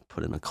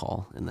put in a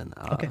call, and then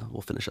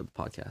we'll finish up the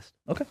podcast.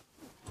 Okay.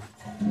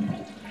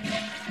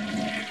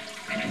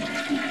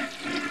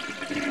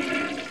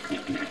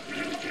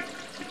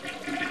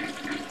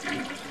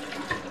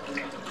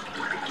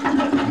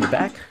 We're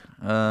back.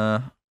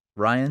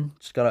 Ryan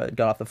just got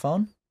off the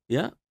phone.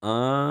 Yeah.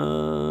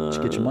 Did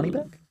you get your money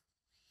back?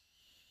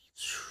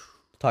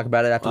 Talk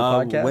about it after the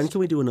podcast. When can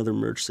we do another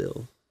merch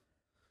sale?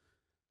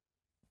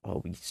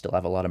 Oh, we still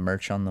have a lot of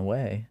merch on the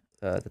way.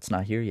 That's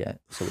not here yet,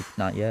 so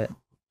not yet.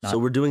 So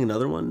we're doing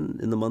another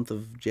one in the month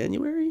of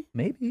January?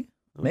 Maybe.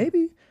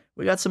 We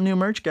got some new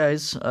merch,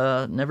 guys.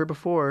 Never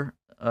before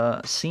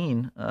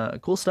seen.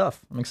 Cool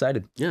stuff. I'm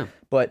excited. Yeah.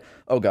 But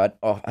oh god,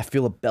 I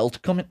feel a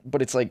belt coming.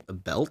 But it's like a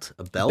belt.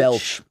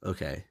 Belch.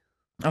 Okay.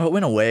 Oh, it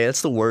went away.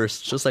 It's the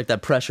worst. It's just like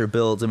that pressure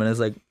builds. I mean, it's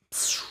like.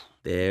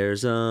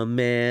 There's a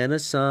man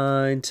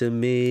assigned to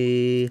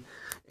me,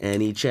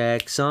 and he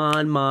checks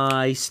on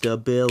my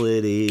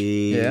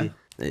stability. Yeah.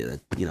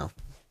 You know.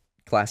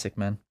 Classic,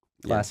 man.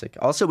 Classic.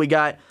 Yeah. Also, we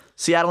got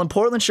Seattle and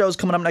Portland shows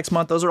coming up next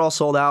month. Those are all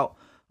sold out.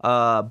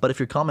 But if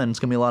you're coming, it's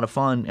going to be a lot of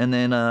fun. And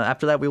then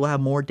after that, we will have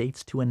more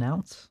dates to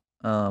announce.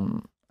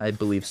 I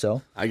believe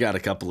so. I got a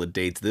couple of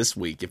dates this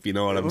week, if you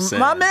know what I'm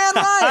saying. My man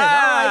Ryan. All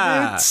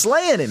right, dude.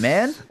 Slaying it,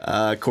 man.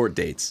 Court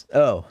dates.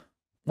 Oh.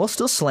 Well,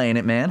 still slaying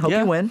it, man. Hope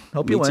you win.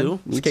 Hope you win. Too.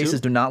 These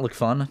cases do not look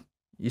fun.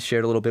 You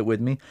shared a little bit with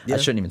me. Yeah. I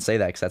shouldn't even say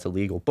that because that's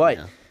illegal. But,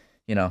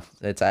 you know,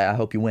 I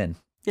hope you win.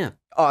 Yeah.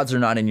 Odds are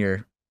not in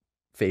your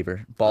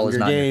favor. Ball Hunger is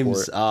not Games. in your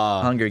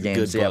court. Hunger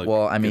Games. Yeah.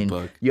 Well, I mean,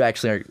 you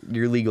actually are.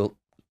 Your legal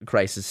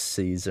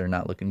crises are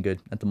not looking good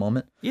at the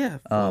moment. Yeah.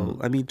 Well,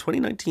 I mean,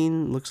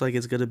 2019 looks like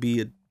it's going to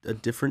be a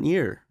different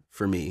year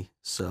for me.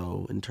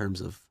 So in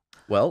terms of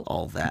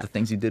all that, the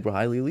things you did were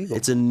highly illegal.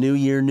 It's a new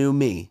year, new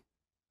me.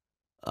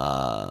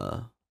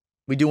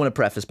 We do want to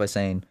preface by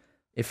saying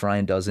if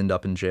Ryan does end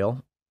up in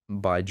jail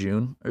by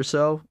June or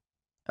so,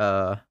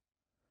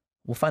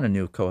 we'll find a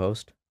new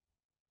co-host.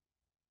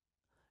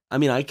 I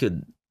mean, I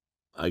could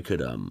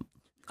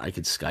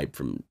Skype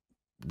from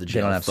the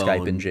jail. They don't have phone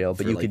Skype in jail,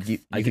 but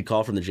I could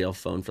call from the jail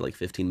phone for like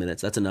 15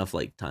 minutes. That's enough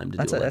time to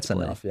do. That's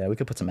enough. Yeah, we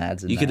could put some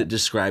ads in. You could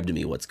describe to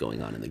me what's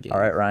going on in the game. All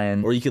right,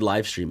 Ryan. Or you could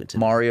live stream it to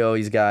Mario.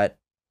 He's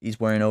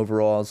wearing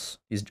overalls.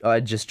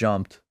 I just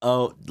jumped.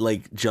 Oh,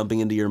 like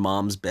jumping into your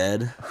mom's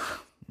bed.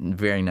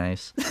 Very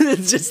nice.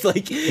 It's just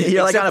like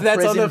you're like on a that's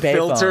prison on a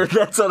filter. Phone.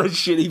 That's on a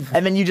shitty.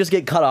 And then you just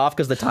get cut off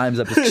because the time's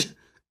up.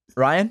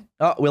 Ryan?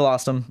 Oh, we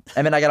lost him.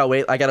 And then I gotta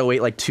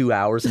wait like 2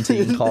 hours until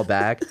you can call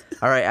back.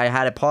 All right, I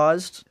had it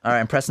paused. All right,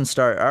 I'm pressing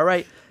start. All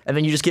right. And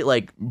then you just get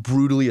like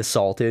brutally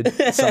assaulted.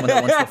 Someone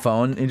that wants the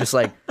phone. And you're just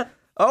like,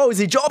 oh, is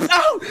he jumping?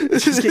 Oh!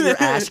 Just get your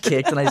ass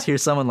kicked. And I just hear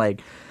someone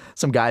like,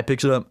 some guy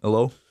picks it up.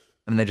 Hello?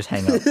 And they just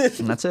hang up.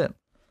 And that's it.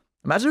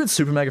 Imagine doing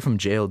Super Mega from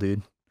jail,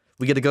 dude.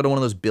 We get to go to one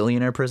of those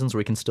billionaire prisons where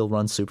we can still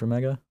run Super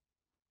Mega.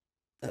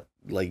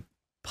 Like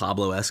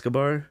Pablo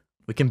Escobar?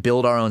 We can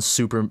build our own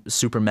super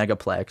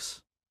megaplex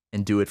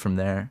and do it from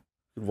there.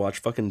 Watch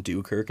fucking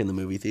Dewkirk in the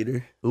movie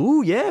theater.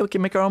 Ooh, yeah, we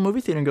can make our own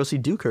movie theater and go see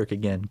Dewkirk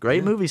again.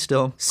 Great movie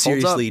still.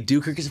 Seriously,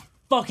 Dewkirk is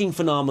fucking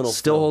phenomenal.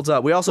 Still holds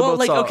up. We also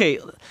both saw... okay,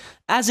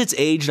 as it's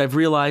aged, I've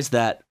realized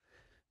that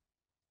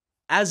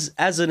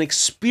as an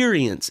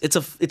experience, it's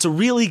a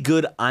really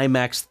good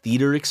IMAX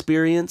theater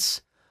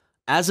experience.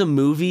 As a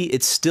movie,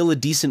 it's still a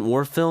decent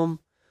war film,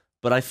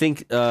 but I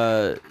think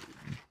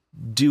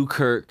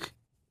Dunkirk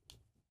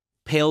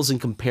pales in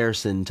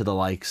comparison to the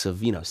likes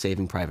of,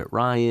 Saving Private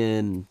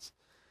Ryan,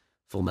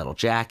 Full Metal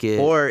Jacket.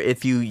 Or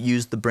if you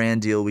use the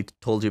brand deal we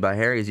told you about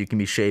Harry's, you can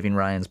be Shaving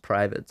Ryan's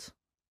Privates.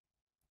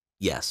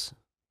 Yes.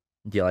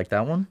 Do you like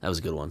that one? That was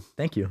a good one.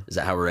 Thank you. Is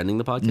that how we're ending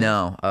the podcast?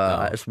 No.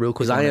 Just real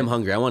quick. Because I am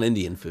hungry. I want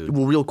Indian food.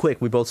 Well, real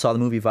quick, we both saw the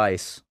movie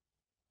Vice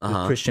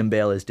with Christian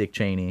Bale as Dick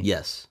Cheney.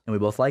 Yes. And we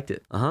both liked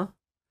it.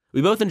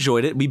 We both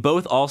enjoyed it. We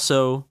both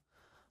also...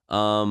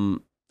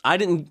 I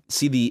didn't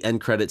see the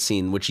end credit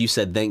scene, which you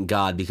said, thank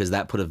God, because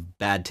that put a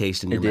bad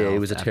taste in your mouth. It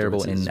was a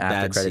terrible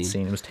after credit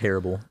scene. It was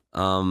terrible.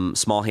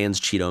 Small hands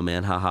Cheeto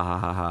Man. Ha ha ha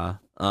ha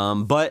ha.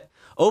 But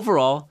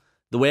overall,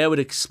 the way I would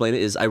explain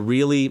it is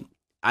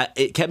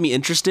it kept me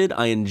interested.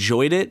 I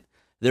enjoyed it.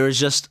 There was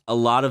just a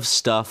lot of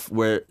stuff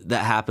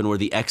that happened where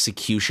the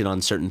execution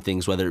on certain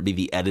things, whether it be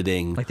the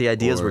editing. Like the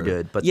ideas were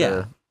good, but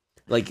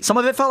like some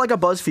of it felt like a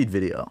BuzzFeed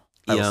video,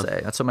 I will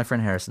say. That's what my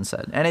friend Harrison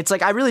said. And it's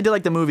like, I really did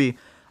like the movie.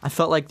 I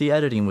felt like the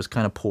editing was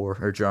kind of poor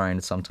or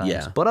jarring sometimes.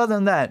 Yeah. But other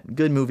than that,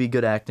 good movie,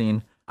 good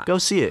acting. Go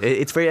see it.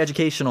 It's very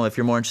educational if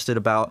you're more interested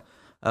about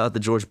the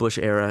George Bush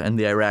era and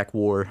the Iraq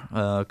War,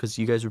 because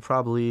you guys were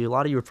a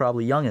lot of you were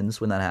probably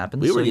youngins when that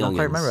happened. We were youngins. You don't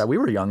quite remember that. We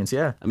were youngins,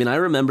 yeah. I mean, I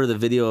remember the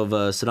video of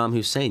Saddam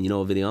Hussein. You know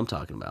what video I'm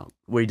talking about?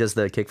 Where he does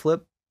the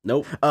kickflip?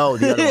 Nope. Oh,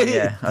 the other one,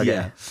 yeah. Okay.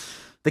 Yeah.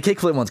 The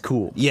kickflip one's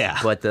cool. Yeah.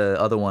 But the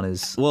other one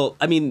is... Well,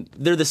 I mean,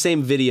 they're the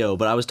same video,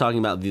 but I was talking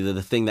about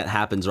the thing that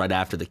happens right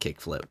after the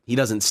kickflip. He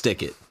doesn't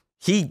stick it.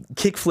 He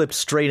kickflipped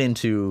straight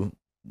into,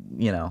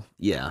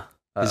 Yeah.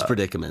 His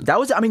predicament. That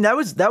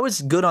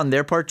was good on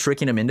their part,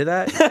 tricking him into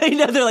that.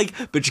 They're like,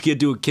 but you can't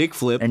do a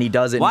kickflip. And he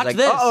does it. Watch and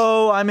he's like, this.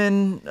 Uh-oh, I'm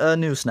in a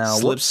noose now.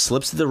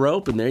 Slips the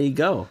rope, and there you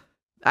go.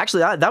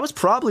 Actually, that was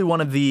probably one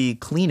of the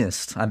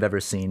cleanest I've ever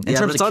seen. In terms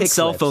but it's of on kick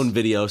cell flips. phone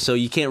video, so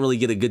you can't really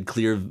get a good,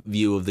 clear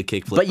view of the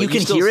kickflip. But you can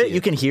hear it.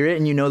 You can hear it,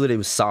 and you know that it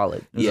was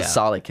solid. It was a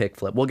solid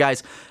kickflip. Well,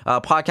 guys,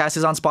 podcast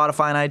is on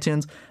Spotify and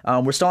iTunes.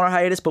 We're still on our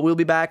hiatus, but we'll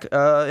be back in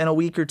a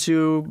week or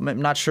two.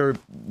 I'm not sure.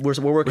 We're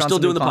working. We're on still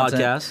some doing new the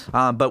content.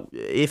 podcast. But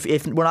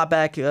if we're not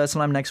back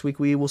sometime next week,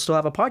 we will still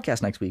have a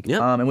podcast next week.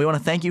 Yep. And we want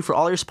to thank you for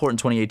all your support in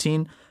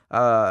 2018.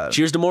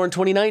 Cheers to more in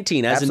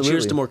 2019, as absolutely. in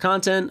cheers to more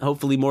content,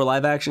 hopefully more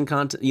live action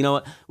content. You know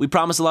what? We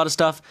promise a lot of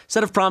stuff.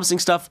 Instead of promising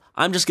stuff,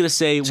 I'm just going to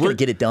say we're going to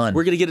get it done.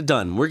 We're going to get it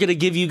done. We're going to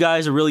give you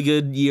guys a really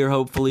good year,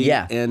 hopefully.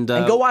 Yeah. And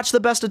go watch the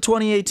best of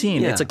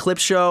 2018. Yeah. It's a clip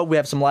show. We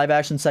have some live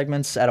action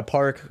segments at a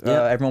park.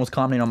 Everyone was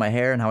commenting on my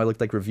hair and how I looked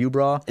like Review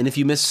Bra. And if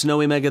you missed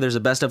Snowy Mega, there's a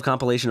best of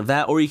compilation of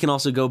that. Or you can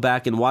also go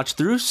back and watch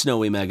through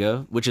Snowy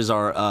Mega, which is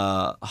our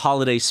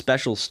holiday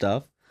special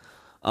stuff.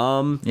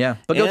 But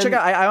go check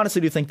out. I honestly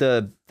do think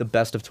the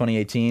best of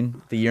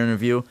 2018, the year in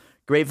review.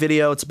 Great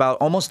video. It's about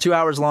almost 2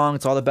 hours long.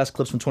 It's all the best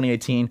clips from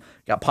 2018.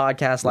 Got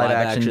podcasts, live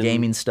action,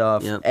 gaming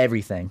stuff,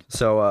 everything.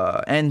 So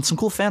and some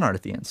cool fan art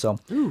at the end. So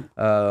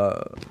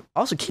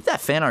also keep that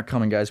fan art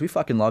coming, guys. We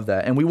fucking love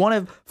that, and we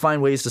want to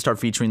find ways to start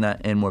featuring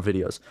that in more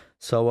videos.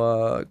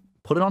 So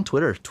put it on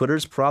Twitter.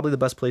 Twitter's probably the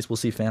best place we'll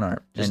see fan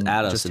art. Just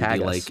add us and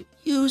be like,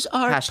 use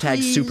art, hashtag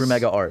please. Super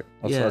Mega Art.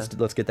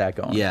 Let's get that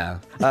going. Yeah.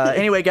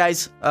 Anyway,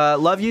 guys,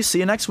 love you. See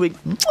you next week.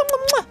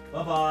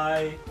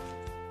 Bye-bye.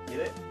 Get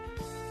it?